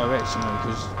like direct mode,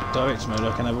 because direct mode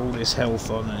I can have all this health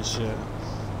on and shit.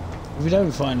 If we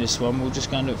don't find this one, we'll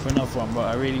just go and look for another one, but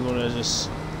I really want to just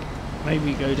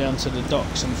maybe go down to the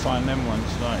docks and find them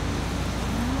ones, like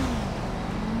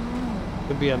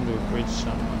could be under a bridge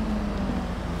somewhere.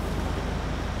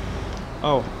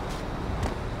 Oh.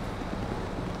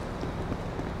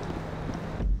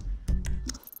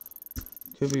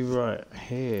 Could be right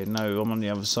here. No, I'm on the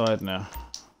other side now.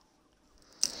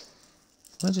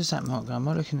 Where does that mark go? Am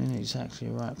I looking in exactly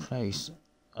the right place?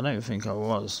 I don't think I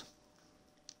was.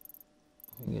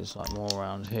 I think it's like more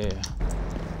around here.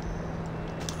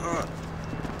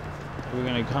 We're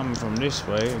going to come from this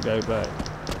way and go back.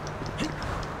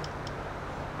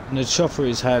 And the chopper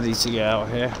is handy to get out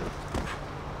here.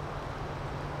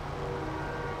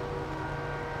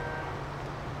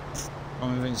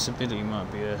 Invincibility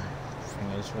might be a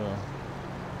thing as well.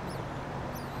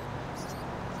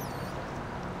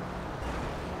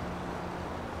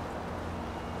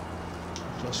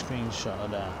 Just screenshot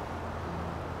of that.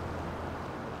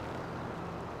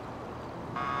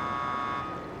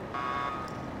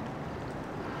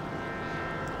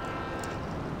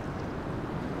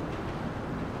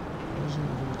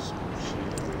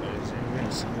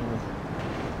 Invincible.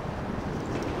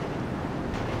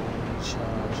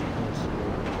 Charge.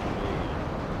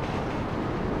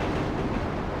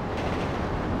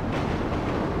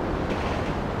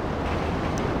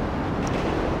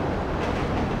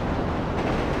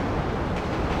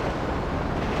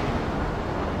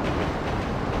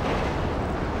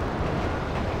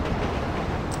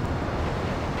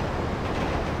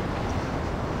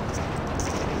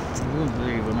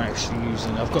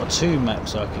 I've got two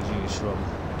maps I could use from.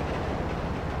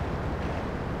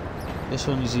 This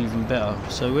one is even better.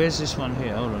 So where's this one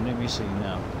here? Hold on, let me see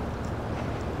now.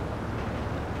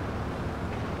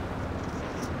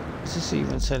 Is this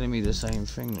even telling me the same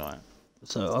thing, like?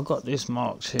 So I've got this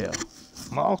marked here.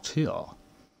 Marked here. So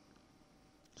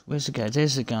where's the guy?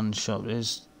 There's the gun shop.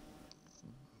 There's...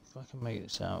 If I can make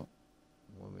this out.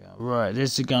 Where we are. Right,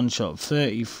 there's the gun shop,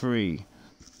 33.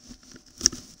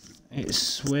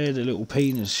 It's where the little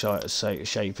penis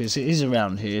shape is. It is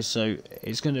around here, so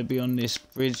it's going to be on this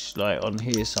bridge, like on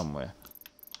here somewhere.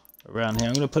 Around here.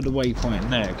 I'm going to put the waypoint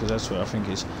there, because that's where I think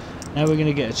it is. Now we're going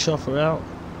to get a chopper out.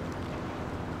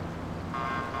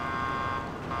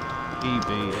 EB,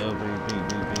 LB,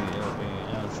 BB, LB,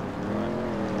 right.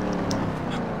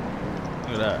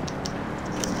 Look at that.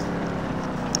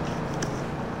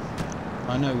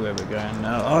 I know where we're going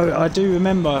now. Oh, I do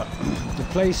remember the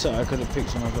place that I could have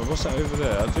picked on. What's that over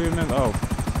there? I do remember. Oh,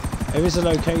 there is a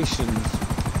location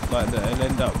like that. It'll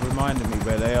end up reminding me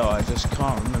where they are. I just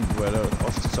can't remember where they're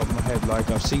off the top of my head. Like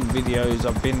I've seen videos,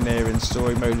 I've been there in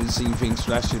story mode and seen things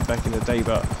flashing back in the day,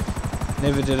 but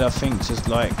never did I think to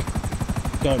like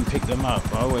go and pick them up.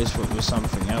 I always thought it was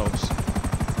something else.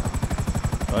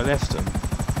 But I left them.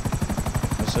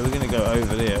 So we're gonna go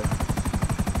over there.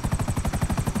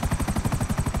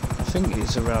 I think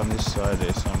it's around this side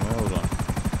here somewhere, hold on.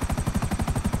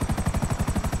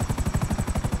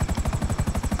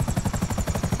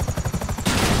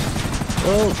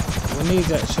 Oh, we need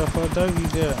that chopper, don't you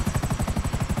dare.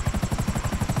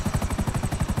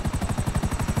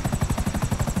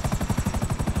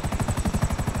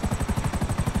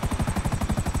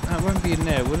 That won't be in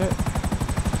there, will it?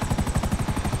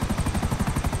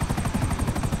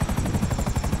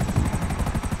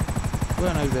 It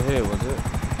weren't over here, was it?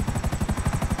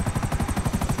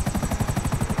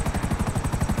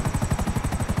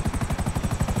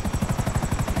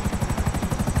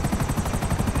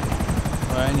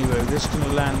 Anyway, we're just going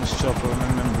to land this chopper and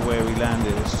remember where we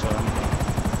landed this time.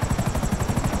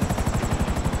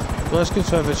 Well, it's good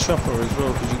to have a chopper as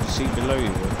well because you can see below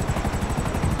you.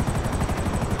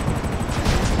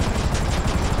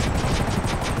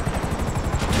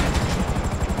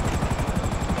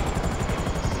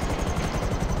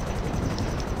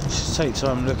 You should take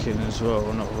time looking as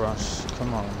well, not rush.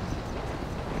 Come on.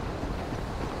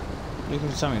 Looking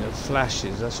for something that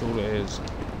flashes, that's all it is.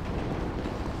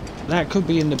 That could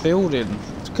be in the building.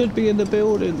 It could be in the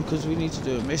building because we need to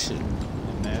do a mission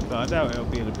in there, but I doubt it'll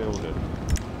be in the building.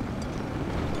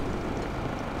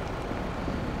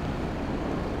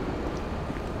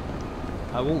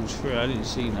 I walked through, I didn't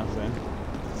see nothing.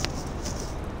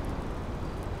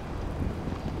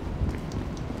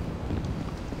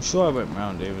 I'm sure I went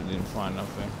round here but didn't find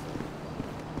nothing.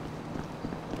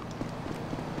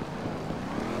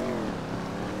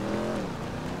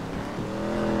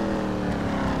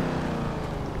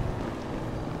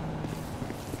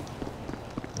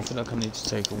 I feel like I need to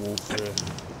take a walk through.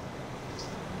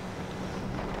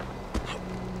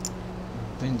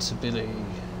 Invincibility.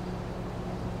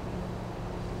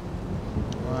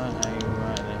 Right,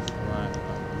 right, left,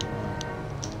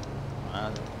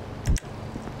 right.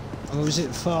 Oh, was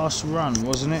it fast run,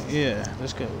 wasn't it? Yeah.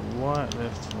 Let's go right,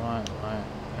 left, right, right,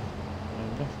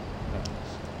 left, left.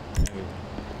 There we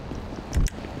go.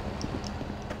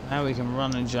 Now we can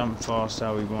run and jump fast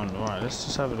how we want. Right, let's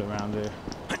just have it around here.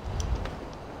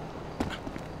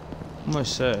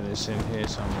 Almost certain it's in here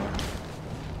somewhere.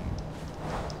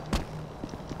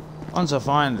 Once I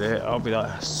find it, I'll be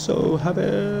like so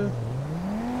happy.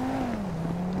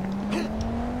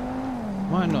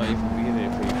 Might not even be there,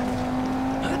 people.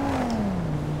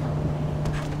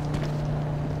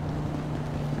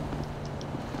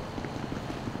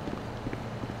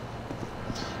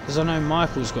 Because I know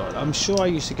Michael's got. I'm sure I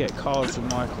used to get cars with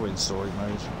Michael in story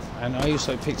mode, and I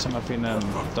also picked them up in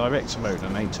direct mode,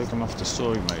 and they took them off the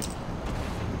story mode.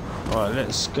 Right,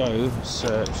 let's go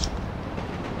search.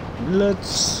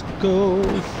 Let's go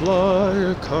fly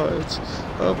a kite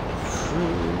up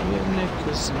through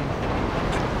Nicholson.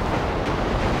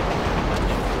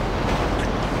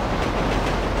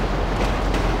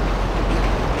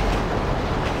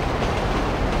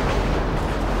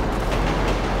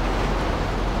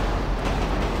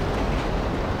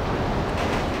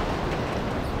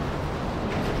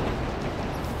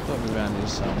 Got me around here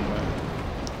somewhere.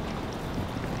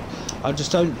 I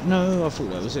just don't know. I thought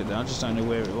that was it. I just don't know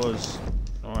where it was.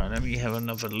 Alright, let me have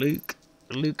another Luke.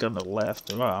 Luke on the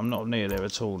left. Alright, I'm not near there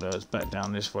at all though. It's back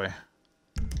down this way.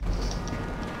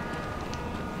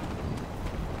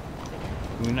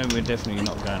 We know we're definitely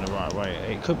not going the right way.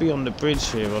 It could be on the bridge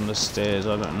here, on the stairs.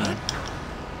 I don't know.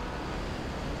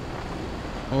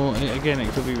 Or again,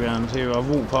 it could be round here. I've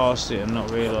walked past it and not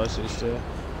realised it's there.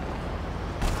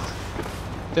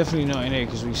 Definitely not in here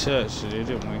because we searched it here,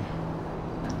 didn't we?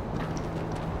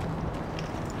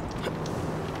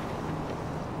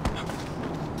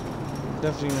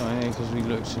 Definitely not in here because we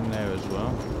looked in there as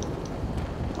well.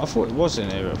 I thought it was in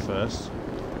here at first.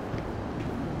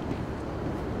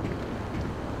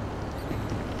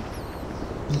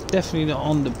 It's definitely not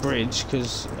on the bridge,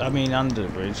 because I mean under the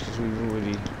bridge, because we've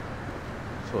already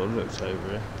sort of looked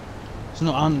over it. It's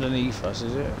not underneath us,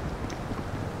 is it?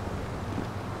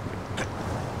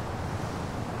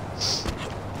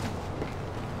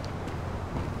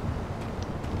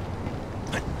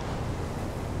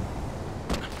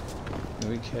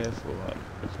 Be careful.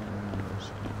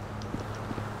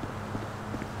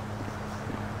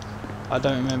 I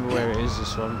don't remember where it is,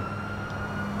 this one.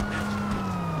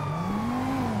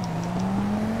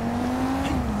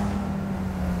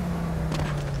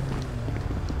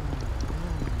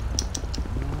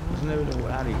 There's no little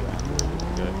alleyway where we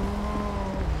can go.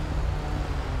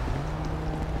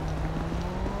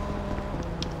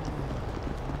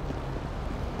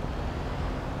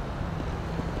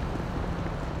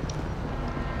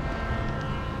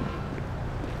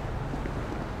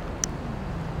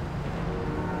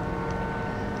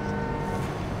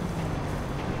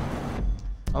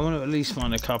 I want to at least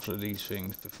find a couple of these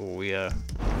things before we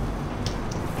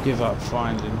give up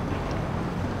finding.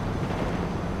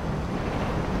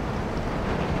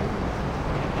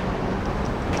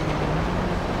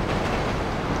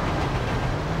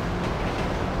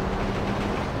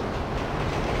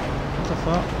 What the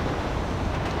fuck?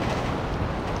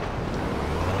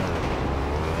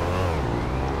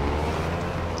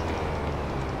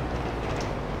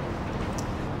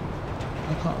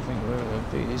 I can't think where it would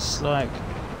be. It's like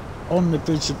on the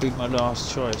bridge would be my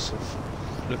last choice of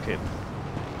looking.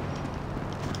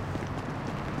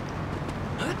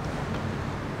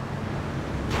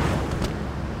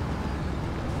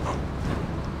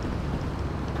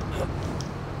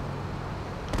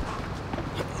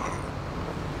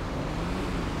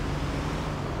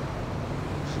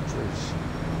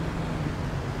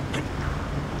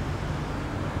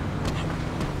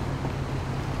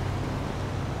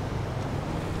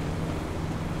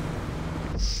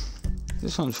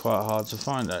 This one's quite hard to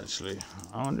find actually.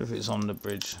 I wonder if it's on the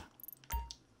bridge.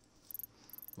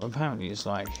 Well, apparently it's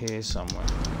like here somewhere.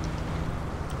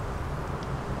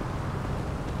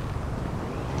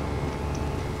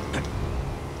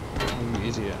 You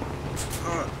idiot.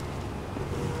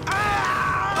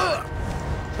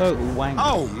 Total wank.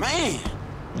 Oh man!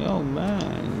 Oh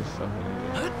man, you fucking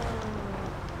idiot.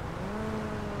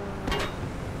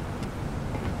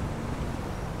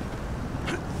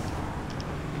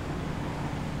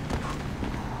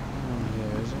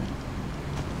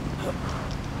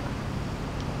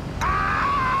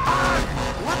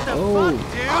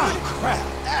 Oh crap,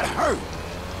 that hurt!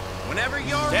 Whenever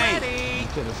you're ready.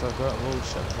 Get the fuck up, we'll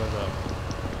shut the fuck up.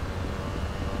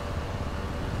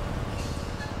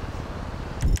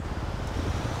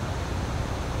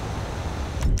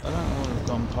 I don't know what I've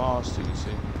gone past it, you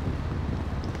see.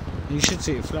 You should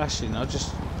see it flashing. I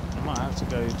might have to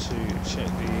go to check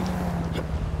the...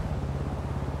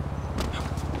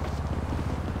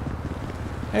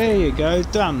 There you go,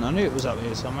 done. I knew it was up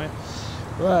here somewhere.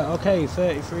 Right, okay,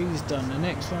 33 is done. The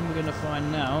next one we're going to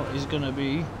find now is going to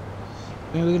be...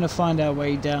 we're going to find our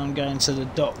way down going to the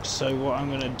docks. So what I'm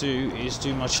going to do is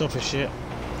do my chopper shit.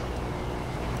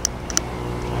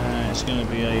 It's going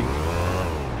to be a...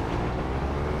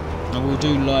 and we'll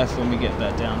do life when we get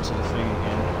back down to the thing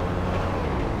again.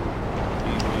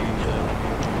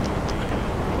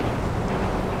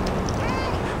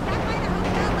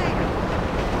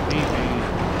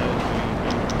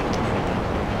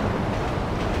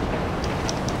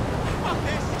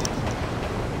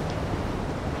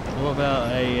 What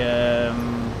about a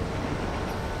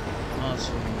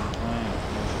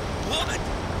What?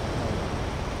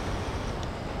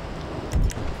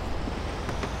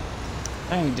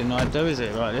 ain't denied though, is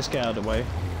it? Right, let's get out of the way.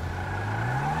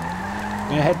 I'm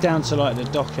gonna head down to like the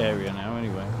dock area now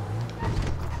anyway.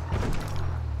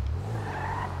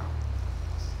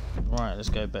 Right, let's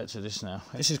go back to this now.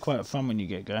 This is quite fun when you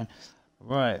get going.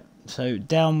 Right, so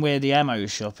down where the ammo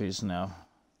shop is now.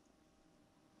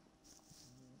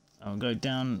 I'll go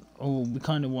down. Oh, we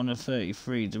kind of want a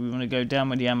 33. Do we want to go down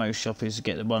where the ammo shop is to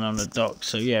get the one on the dock?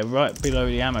 So yeah, right below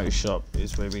the ammo shop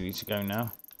is where we need to go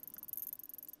now.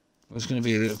 It's going to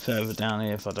be a little further down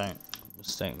here if I don't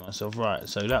mistake myself. Right,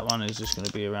 so that one is just going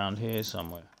to be around here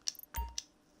somewhere.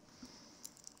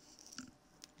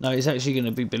 No, it's actually going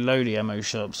to be below the ammo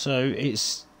shop. So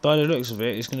it's, by the looks of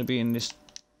it, it's going to be in this,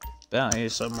 about here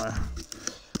somewhere.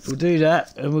 We'll do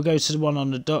that and we'll go to the one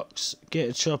on the docks, get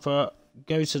a chopper,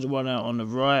 go to the one out on the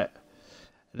right,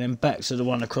 and then back to the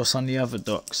one across on the other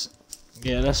docks.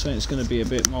 Yeah, that's when it's going to be a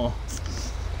bit more.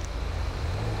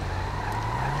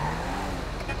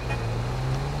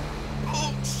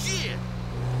 Oh shit!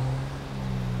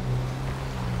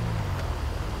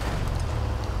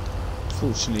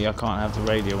 Unfortunately, I can't have the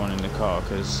radio on in the car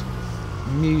because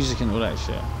music and all that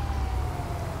shit.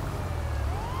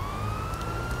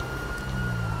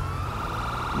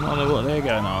 I don't know what they're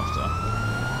going after.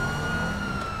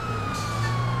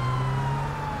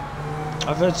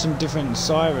 I've heard some different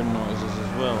siren noises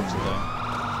as well today.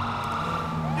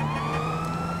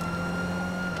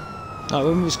 Like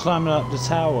when we was climbing up the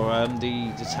tower,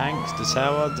 the tank, the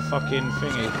tower, the fucking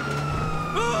thingy.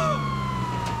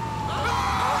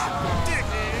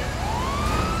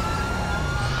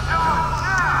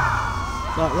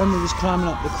 Like when we was climbing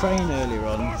up the crane earlier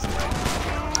on,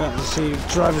 about to see if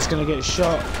the driver's gonna get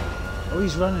shot. Oh,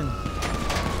 he's running.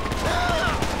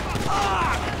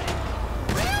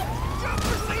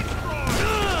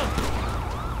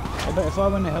 I bet if I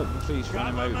went to help the police run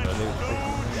him over,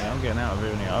 yeah, I'm getting out of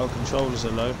here now. Our controllers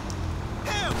are low.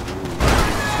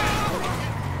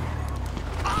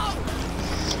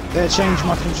 Better change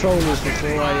my controllers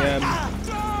before I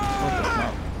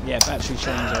yeah, battery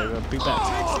change over. I'll be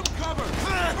back.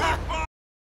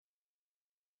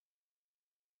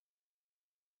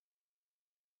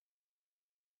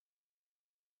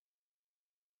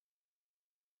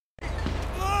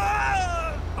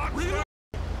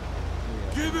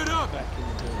 Give it up!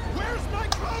 Where's my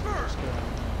cover?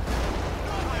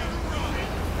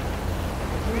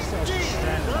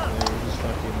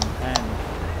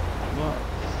 What?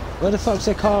 Where the fuck's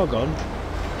their car gone?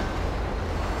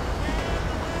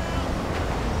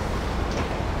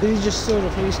 Did he just steal the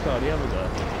police car, the other guy?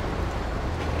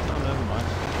 Oh, never mind.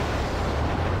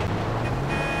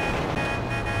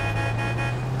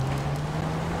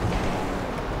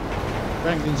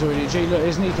 Franklin's already G. Look,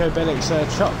 there's Nico Bellic's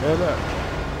truck there, look.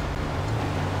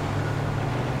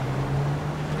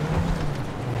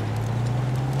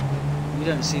 You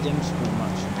don't see them spawn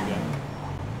much in the game.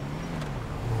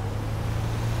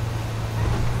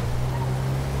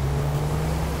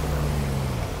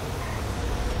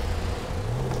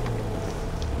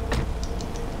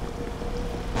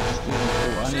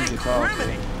 I need the car.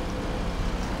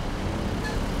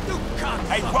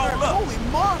 Hey, roll up! Holy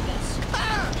marbles!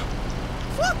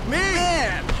 Fuck me!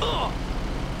 Man!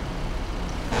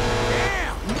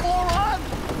 Damn! Moron!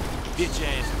 Bitch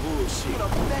ass bullshit. What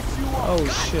a mess you are. Oh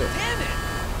shit. Damn it!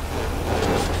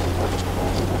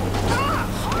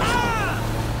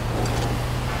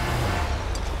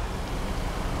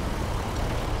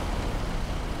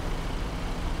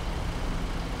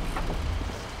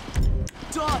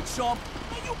 Done, chump!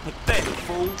 You pathetic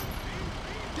fool!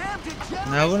 Damn degenerate!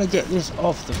 Now I want to get this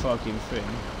off the fucking thing.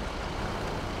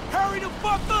 Hurry the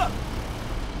fuck up!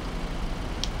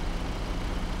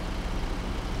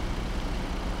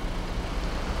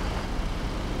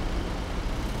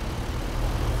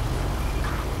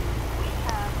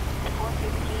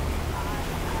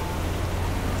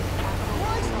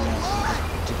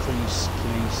 Decrease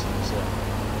police and stuff.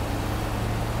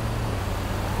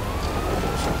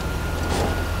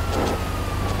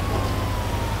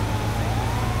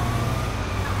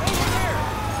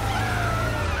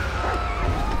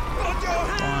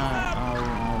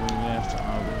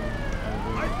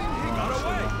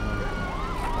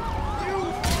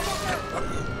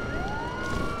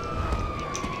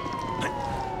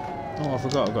 Oh, I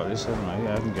forgot I got this, haven't I?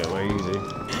 Yeah, I can get away easy.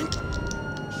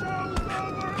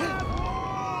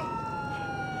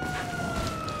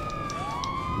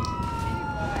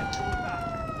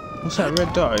 What's that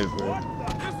red dot over it?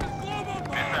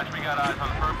 Dispatch, we got eyes on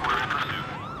the front border in pursuit.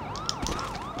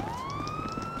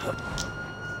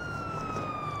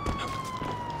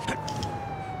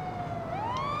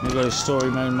 You got story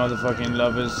mode, motherfucking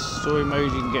lovers. Story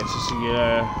mode, you can get to see.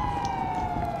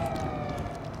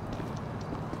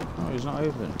 Oh, he's not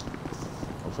open.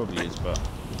 Well, probably is, but.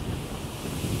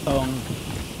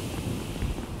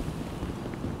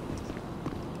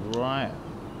 Right,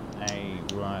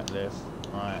 right, left, right,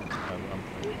 right, left,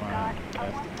 right.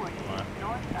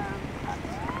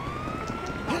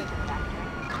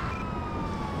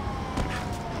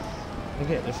 They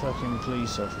get the fucking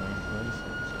police off me. Where the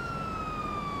fuck is it?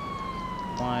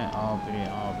 Right, RB,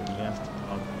 left,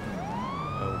 RB,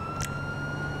 L,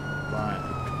 right.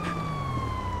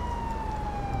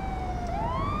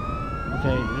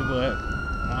 Okay, did it work?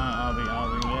 Right, RB,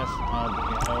 left, RB,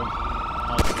 L,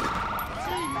 RB.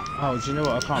 Oh, do you know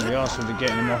what? I can't be arsed with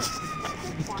getting them off.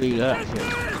 Do that shit.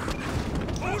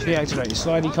 Deactivate your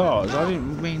slidey cars. I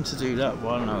didn't mean to do that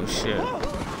one. Oh shit.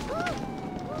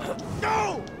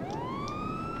 No!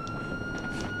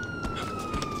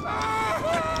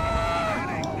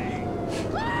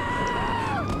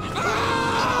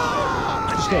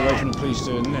 Just get away from the police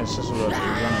doing this. That's all I do.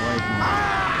 Run away from them.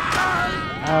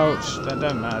 Ouch. That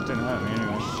don't matter. It didn't hurt me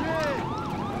anyway.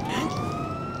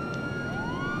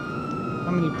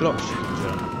 how many blocks you can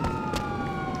jump.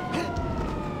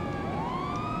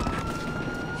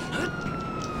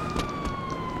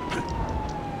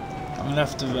 I'm gonna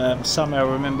have to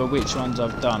somehow remember which ones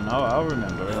I've done. I'll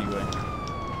remember anyway.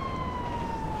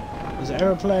 There's an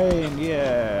aeroplane,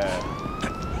 yeah.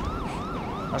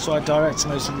 That's why direct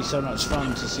mode's gonna be so much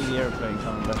fun to see the aeroplane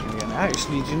coming back again.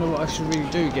 Actually, do you know what I should really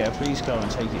do? Get a police car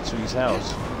and take it to his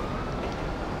house.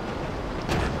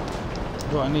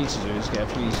 What I need to do is get a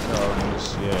police car and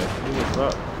just, yeah, who the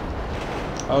fuck?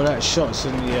 Oh, that shot's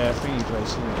in the thingy place,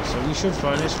 isn't it? So we should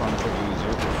find this one pretty easy.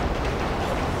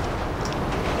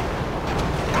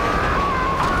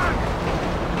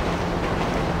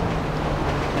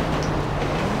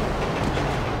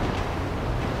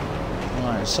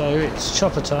 Right, so it's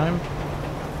chopper time.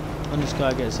 When this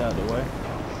guy gets out of the way.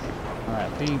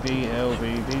 Alright, BB,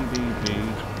 LB, BBB,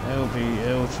 LB,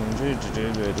 L,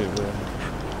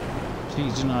 T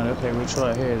denied. Okay, we'll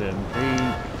try it here then. B,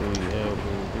 B, L, B,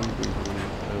 B, B, B,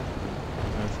 L,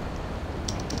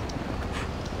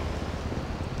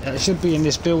 B. It should be in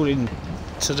this building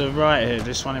to the right here,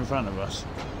 this one in front of us.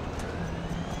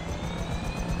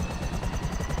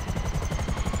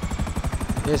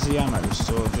 There's the ammo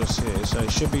store just here, so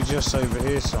it should be just over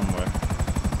here somewhere.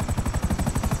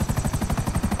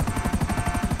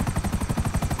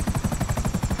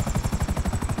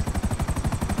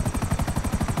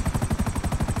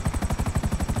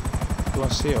 Do I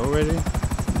see it already? No,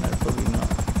 probably not.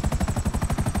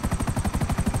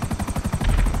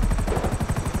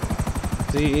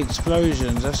 The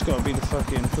explosions, that's got to be the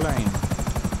fucking plane.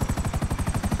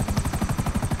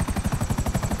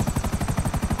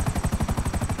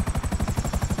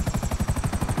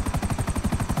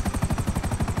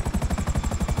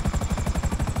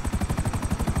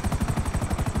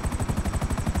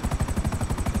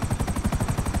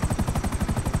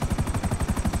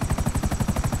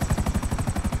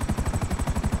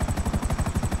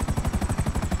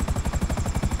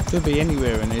 Could be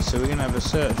anywhere in this, so we're gonna have a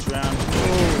search round.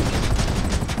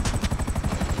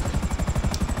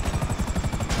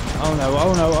 Oh no,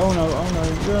 oh no, oh no, oh no.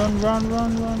 Run, run,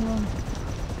 run, run, run.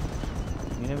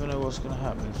 You never know what's gonna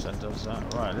happen if that does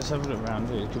that. Right, let's have a look around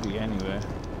here. It could be anywhere.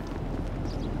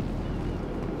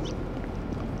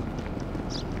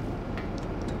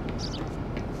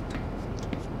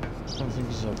 I don't think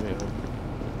it's up here.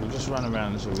 We'll just run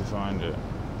around until we find it.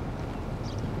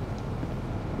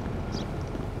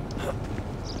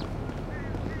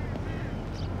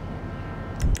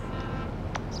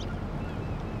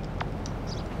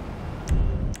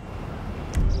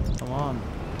 Come on.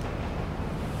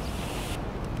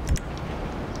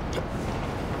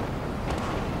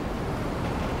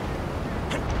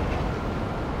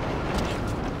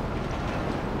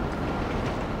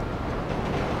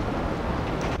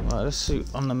 Right, let's see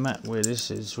on the map where this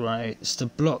is. Right, it's the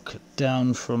block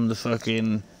down from the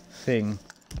fucking thing,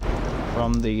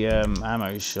 from the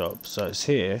ammo shop. So it's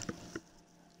here.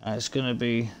 And it's gonna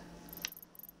be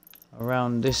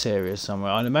around this area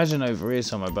somewhere. I'd imagine over here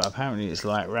somewhere, but apparently it's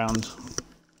like round.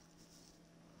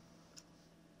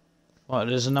 Right,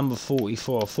 there's a number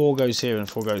 44. 4 goes here and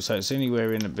 4 goes, so it's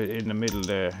anywhere in the middle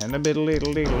there. In the middle,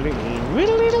 little.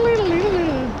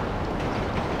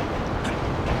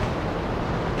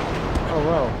 Oh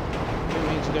well, didn't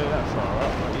need to go that far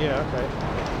up, but yeah, okay.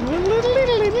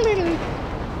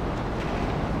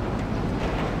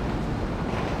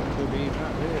 Could be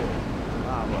back here.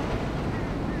 Ah, well.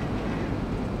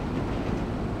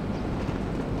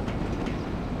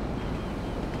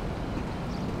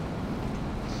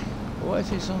 What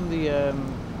if it's on the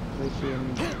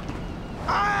freaking...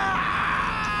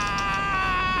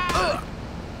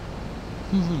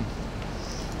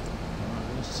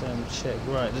 Let's check.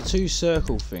 Right, the 2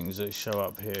 circle things that show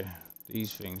up here,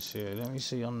 these things here. Let me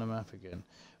see on the map again.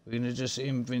 We're gonna just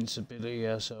invincibility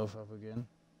ourselves up again.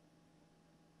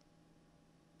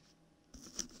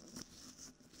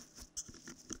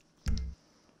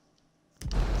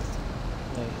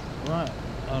 Okay, right.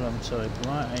 Oh, I'm sorry.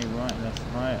 Right, A, right, left,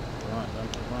 right,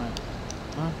 left, right.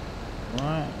 Huh?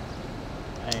 Right.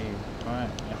 A,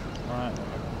 right, left, right.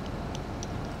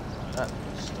 That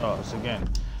starts again.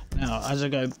 Now, as I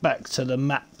go back to the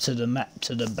map, to the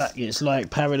back, it's like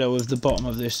parallel with the bottom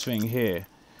of this thing here.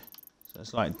 So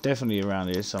it's like definitely around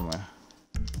here somewhere.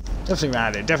 Definitely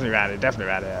around here, definitely around here, definitely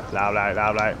around here.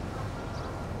 Loud.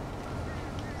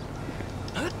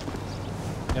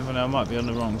 Never know, I might be on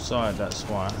the wrong side, that's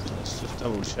why. Let's just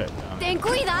double check down. Ten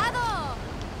cuidado!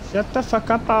 Shut the fuck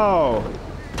up, oh!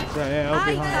 Yeah, I'll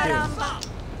behind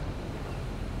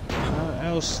you.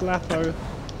 El Slappo.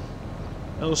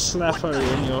 El Slappo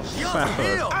in your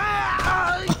fappo.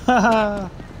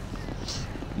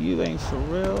 You ain't for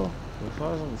real? If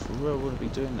I wasn't for real, I wouldn't be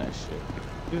doing that shit.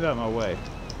 Move out my way.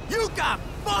 You got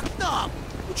fucked up!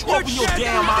 Would you open your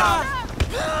damn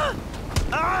eyes?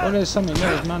 Oh, there's something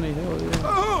there. There's money. Hell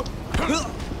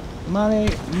yeah. Money,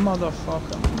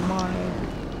 motherfucker, money.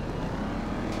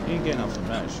 You ain't getting off from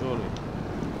that, surely.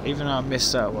 Even though I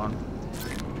missed that one.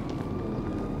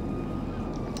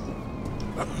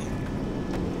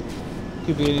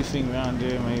 Could be anything around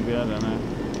here, maybe, I don't know.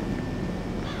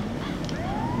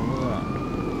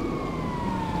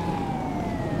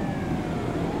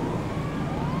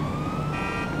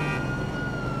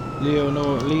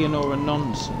 Leonora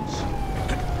nonsense.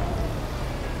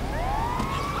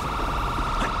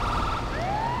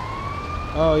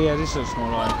 Oh yeah, this looks more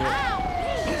like it.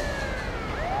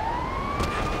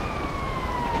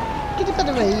 Get up on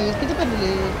the way, get up on the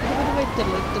way, get up on the way, get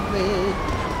up on the way.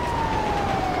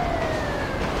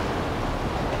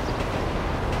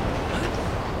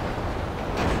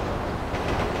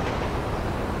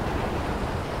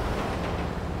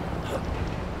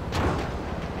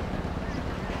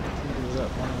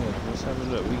 Let's have a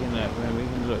look. We can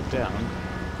look down.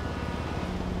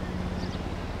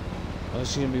 Well,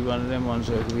 it's gonna be one of them ones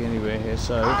that could be anywhere here.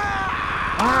 So,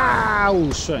 ow!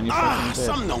 Straight in your fucking head.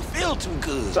 Something don't feel too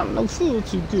good. Something don't feel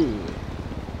too good.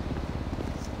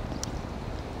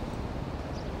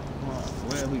 Right,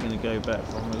 where are we gonna go back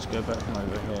from? Let's go back from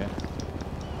over here.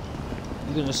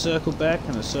 We're gonna circle back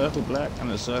and a circle black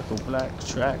and a circle black.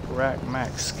 Track, rack,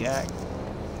 mac, scack.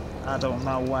 I don't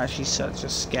know why she's such a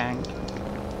skank.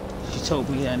 She told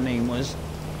me her name was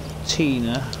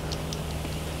Tina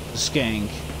the Skank.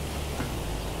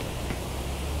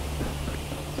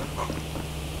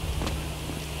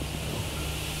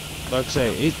 Like I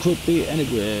say, it could be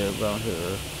anywhere around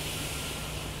here.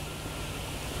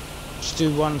 Just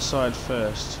do one side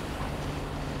first.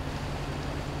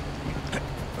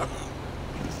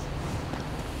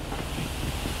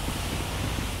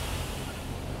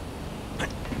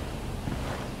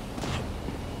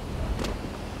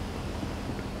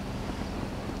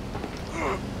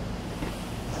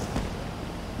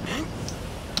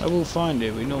 I will find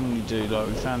it. We normally do. Like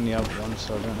we found the other one,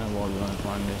 so I don't know why we won't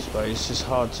find this, but it's just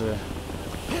hard to.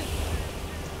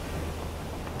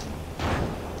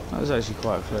 That was actually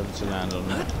quite clever to land on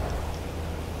that.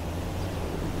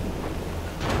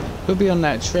 Could be on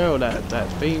that trail,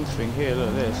 that beam thing here. Look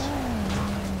at this.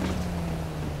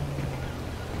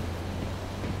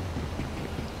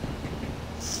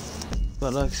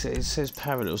 But like I said, it says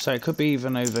parallel, so it could be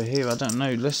even over here. I don't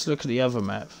know. Let's look at the other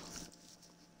map.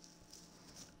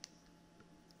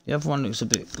 The other one looks a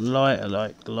bit lighter,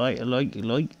 like. Right,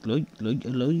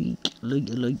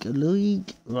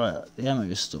 the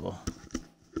ammo store.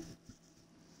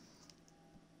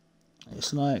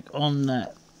 It's like on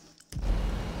that.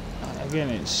 Again,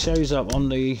 it shows up on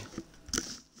the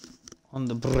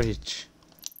bridge.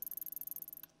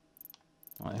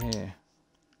 Right here.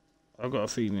 I've got a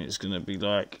feeling it's gonna be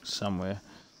like somewhere.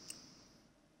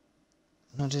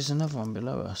 No, there's another one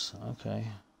below us. Okay.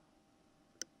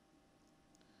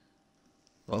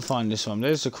 Gotta find this one.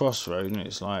 There's the crossroad, and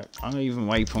it's like I'm gonna even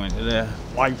waypoint it there.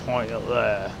 Waypoint up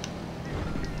there.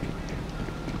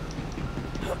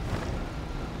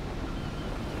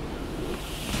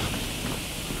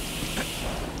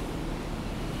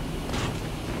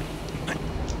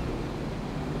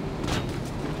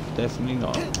 Definitely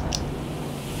not.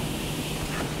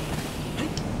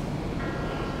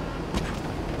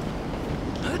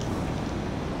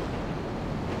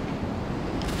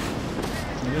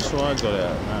 That's why I got it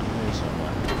out around here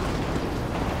somewhere.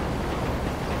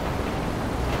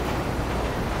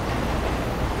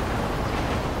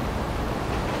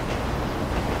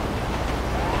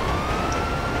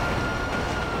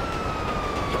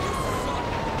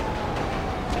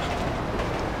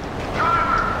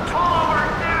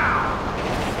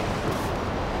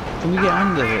 Can we get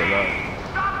under here, like?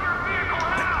 Stop your vehicle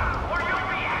now, or you'll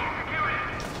be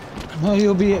executed. No,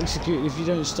 you'll be executed if you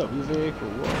don't stop your vehicle.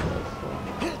 What the fuck?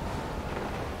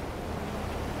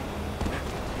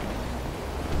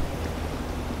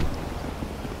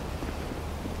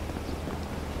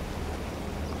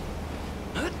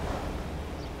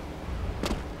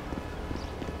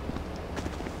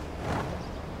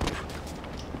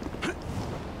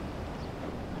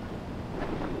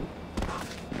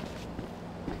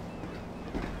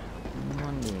 I'm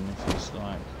wondering if it's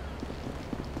like.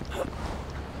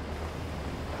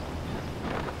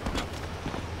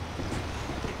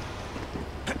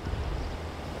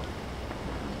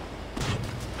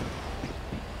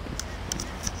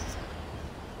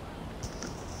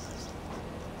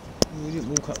 We didn't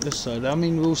walk up this side. I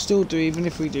mean, we'll still do, even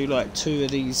if we do like 2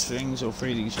 of these things or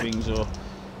 3 of these things, or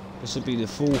This would be the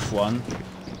 4th one.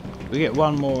 We get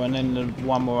one more and then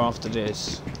one more after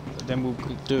this. Then we'll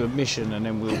do a mission and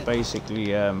then we'll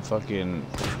basically fucking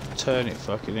turn it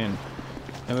fucking in.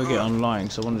 Then we'll get online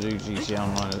because I want to do GTA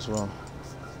Online as well.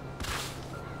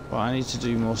 But I need to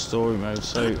do more story mode.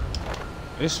 So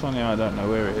this one here, I don't know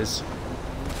where it is.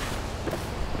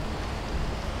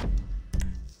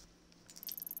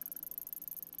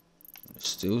 It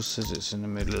still says it's in the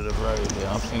middle of the road here.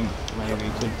 I think maybe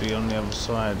it could be on the other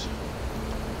side.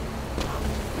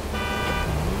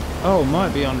 Oh, it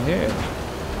might be on here.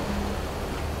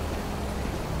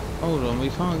 Hold on, we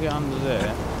can't get under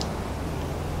there.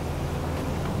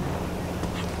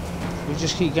 We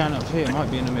just keep going up here. It might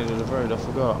be in the middle of the road, I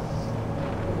forgot.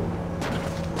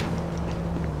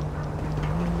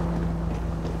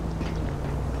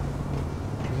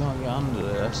 We can't get under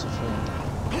there, that's the thing.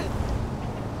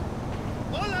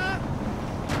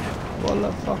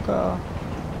 Walla fucker.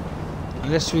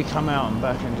 Unless we come out and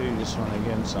back and do this one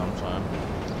again sometime.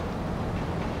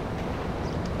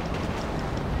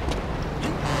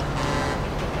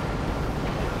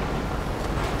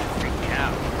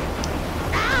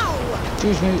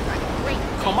 Excuse me.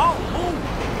 Come on, move.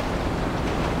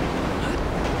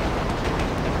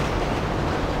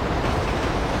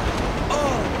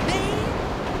 Oh, man.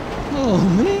 Oh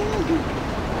man.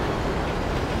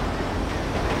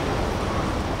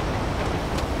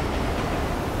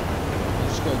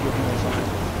 Let's go get more fun.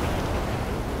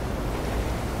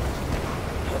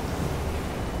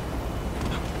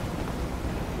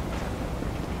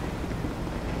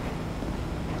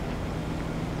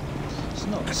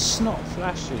 It's not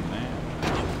flashing, man.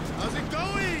 How's it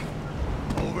going?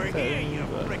 Over here, you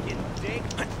frickin' dick.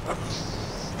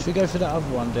 Should we go for that other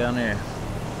one down here?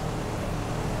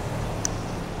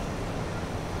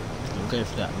 We'll go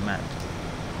for that map.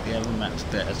 The other map's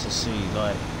better to see,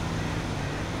 like...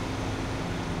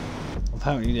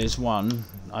 Apparently there's one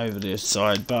over this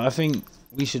side, but I think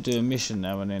we should do a mission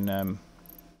now and then,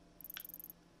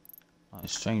 like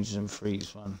Strangers and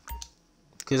Freeze one.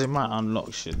 Because it might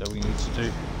unlock shit that we need to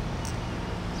do.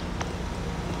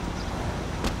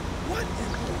 What in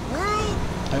the world?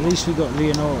 At least we got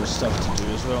Leonora stuff to do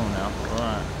as well now.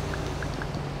 Alright.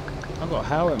 I've got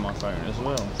How in my phone as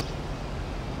well.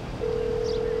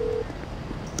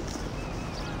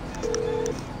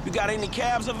 You got any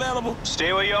cabs available?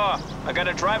 Stay where you are. I got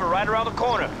a driver right around the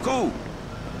corner. Cool.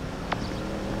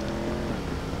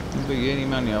 If we get any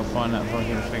money, I'll find that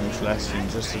fucking thing flashing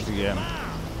just as again.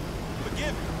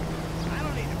 Forgive me. I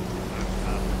don't need to be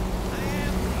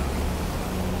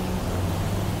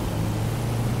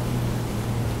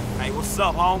Hey, what's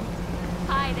up, home?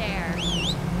 Hi there.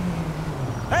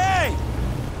 Hey!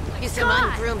 You some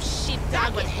ungroomed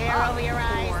sheepdog with hair over your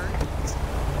eyes.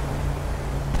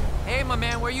 Hey, my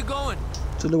man, where you going?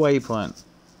 To the waypoint.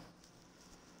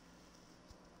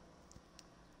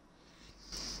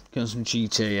 Got some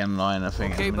GTA Online, I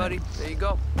think. Okay, buddy, there you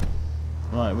go.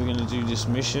 Right, we're gonna do this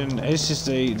mission. It's just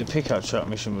the pickup truck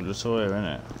mission with Latoya, isn't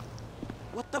it?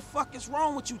 What the fuck is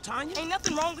wrong with you, Tanya? Ain't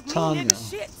nothing wrong with me, Tanya. nigga.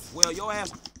 Shit. Well, your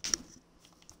ass...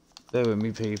 Bear with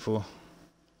me, people.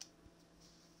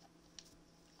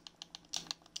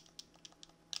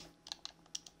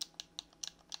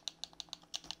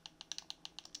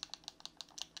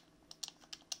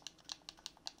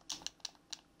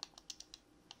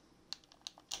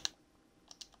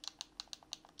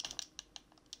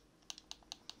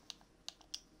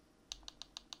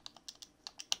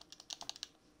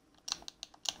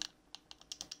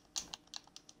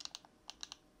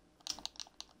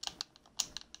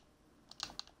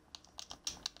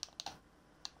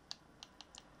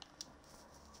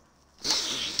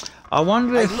 I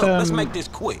wonder Hey, if look, let's make this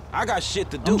quick. I got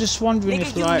shit to do. I'm just wondering Nigga,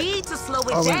 if you like need to slow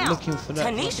it I went down. looking for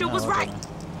that. Tanisha was I right. don't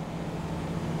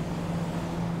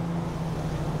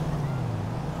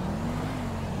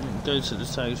know. Go to the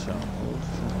tow shop.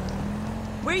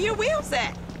 Where your wheels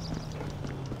at?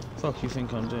 Fuck you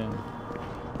think I'm doing?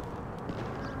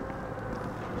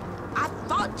 I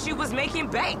thought you was making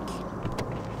bank.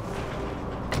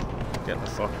 Get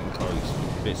the fucking car, you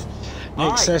bitch. All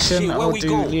Next right, session, shit, where I'll we do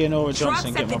going? Leonora Trucks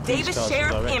Johnson, at get the my police Davis card to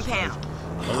Sheriff direct impound. mode.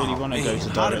 I really want to go to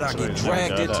How did I direct get mode, dragged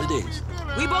never go into that.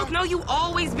 this? We both know you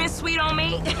always been sweet on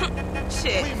me.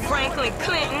 Shit, Franklin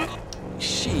Clinton.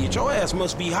 Shit, your ass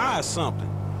must be high or something.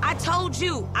 I told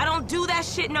you, I don't do that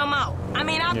shit no more. I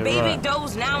mean, I You're baby right.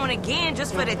 doze now and again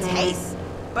just for the taste.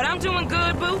 But I'm doing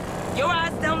good, boo. Your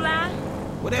eyes don't lie.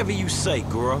 Whatever you say,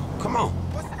 girl. Come on.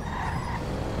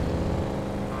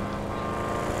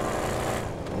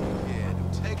 Yeah, them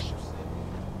textures.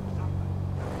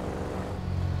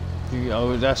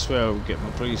 Oh, that's where I'll get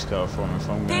my police car from if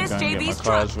I'm going to go and get my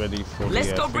cars ready for the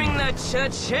Let's go bring thing. the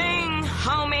cha-ching,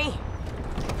 homie.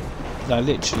 No,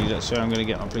 literally, that's where I'm going to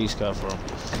get my police car from.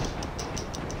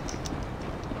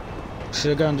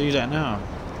 Should I go and do that now?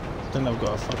 Then I've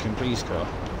got a fucking police car.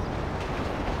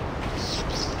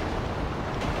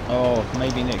 Oh,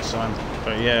 maybe next time.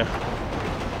 But yeah.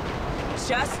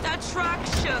 Just a truck,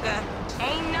 sugar.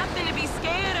 Ain't nothing to be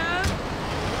scared of.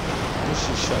 This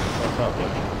should shut the fuck up,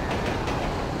 though.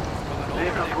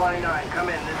 Vehicle 29, come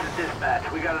in. This is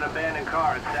dispatch. We got an abandoned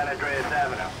car at San Andreas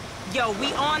Avenue. Yo,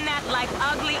 we on that like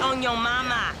ugly on your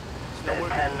mama.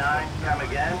 10-9, come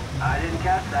again? I didn't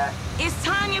catch that. It's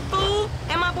Tanya, fool,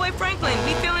 and my boy Franklin.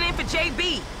 We filling in for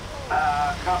JB.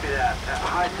 Copy that.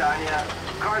 Hi, Tanya.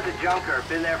 Car's a junker.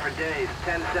 Been there for days.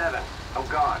 10-7. I'm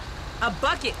gone. A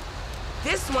bucket.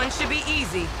 This one should be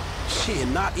easy. Shit,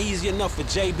 not easy enough for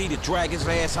JB to drag his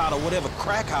ass out of whatever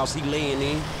crack house he laying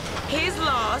in. His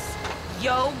loss,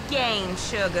 your gain,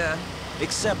 sugar.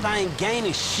 Except I ain't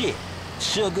gaining shit,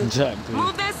 sugar. Exactly.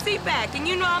 Move that seat back, and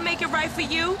you know I'll make it right for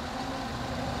you.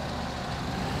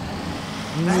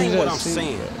 That ain't what I'm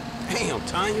saying. Damn,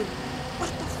 Tanya. What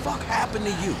the fuck happened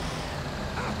to you?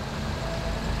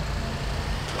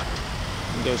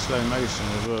 You go slow motion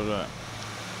as well, like.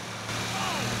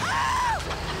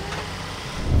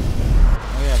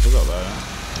 Oh yeah, I forgot about that.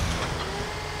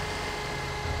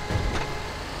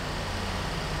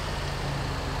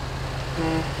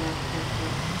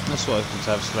 That's why it's good to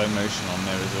have slow motion on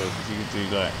there as well, because you could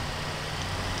do like.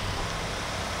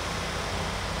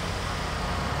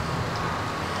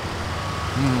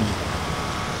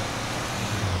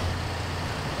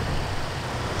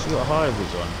 She got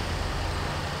hybrids on.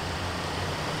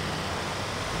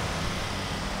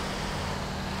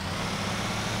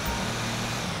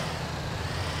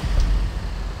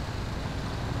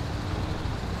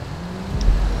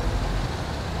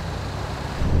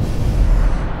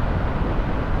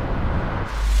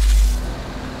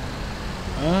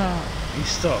 He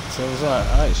stopped, so I was like,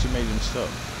 I actually made him stop.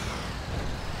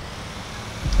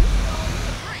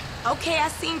 Okay, I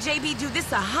seen JB do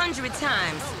this 100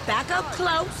 times. Back up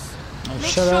close. Oh,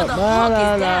 Make shut sure up. the La, hook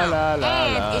la, is la, down. la, la,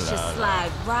 And la, it should la, la.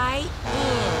 slide right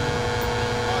in.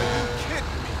 Are you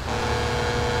kidding me?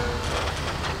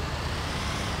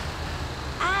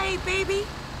 Aight, baby.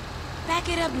 Back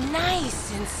it up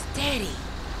nice and steady.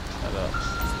 Shut up.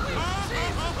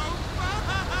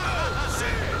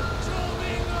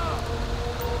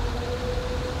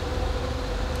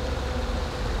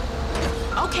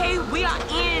 Okay, we are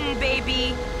in,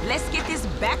 baby. Let's get this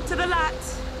back to the lot.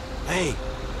 Hey,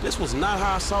 this was not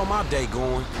how I saw my day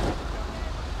going.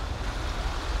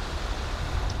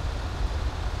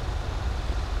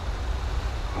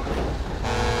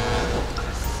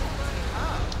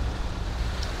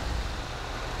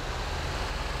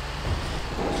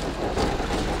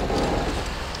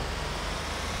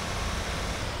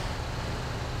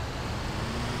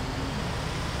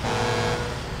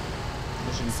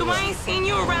 So I ain't seen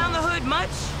you around the hood much?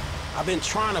 I've been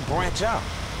trying to branch out.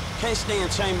 Can't stay in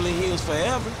Chamberlain Hills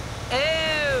forever.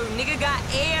 Oh, nigga got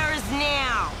airs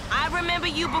now. I remember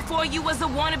you before you was a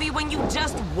wannabe when you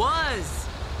just was.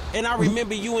 And I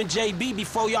remember you and JB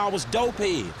before y'all was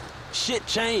dopehead. Shit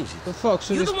changes. The fuck's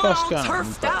with You this the one bus all going on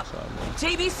turfed the up. backside, man?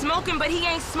 JB smoking, but he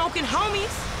ain't smoking homies.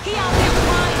 He out there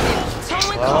grinding,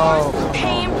 towing cars, come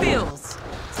paying bills.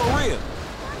 For real.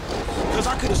 Cause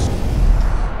I could've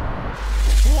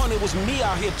sworn it was me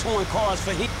out here towing cars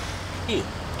for him.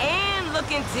 And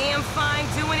looking damn fine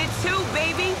doing it too,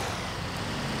 baby.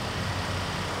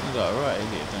 You got a right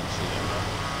idiot, don't you?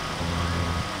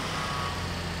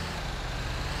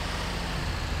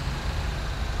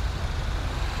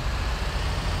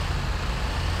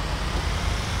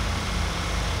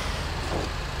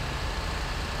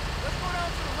 Let's go down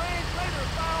to the range later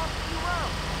and fire off a few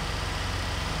rounds.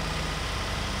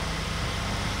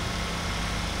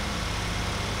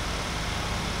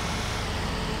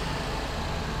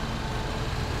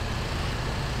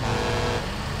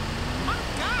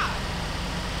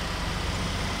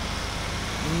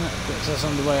 Gets us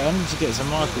on the way. I need to get to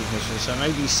Michael's mission, so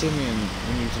maybe Simeon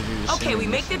we need to do the Okay, we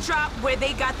Simeon make the mission. drop where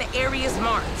they got the areas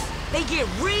marked. They get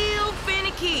real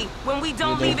finicky when we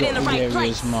don't Yeah, leave it in the they've got right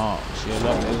areas place. marked. Yeah,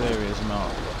 like those areas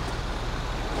marked.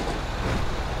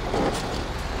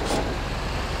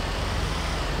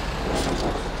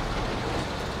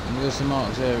 And where's the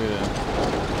marked area then?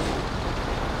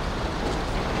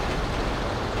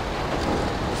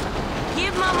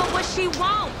 Give mama what she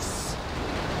wants.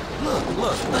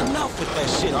 Look, enough with that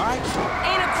shit, all right?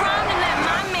 Ain't a crime to let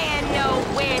my man know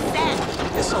where it's at.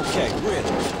 It's okay, really.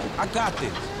 I got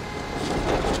this.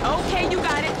 Okay, you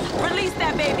got it. Release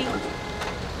that baby.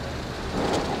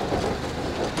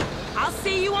 I'll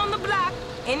see you on the block.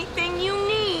 Anything you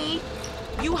need,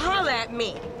 you holler at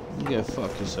me. You go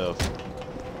fuck yourself.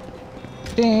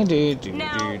 Now,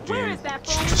 where is that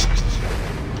phone?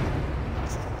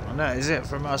 And that is it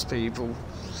from us, people.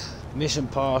 Mission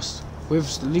passed.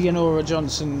 With Leonora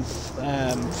Johnson,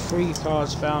 3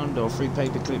 cards found, or 3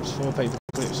 paper clips, 4 paper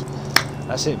clips.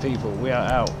 That's it, people. We are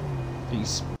out.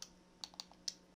 Peace.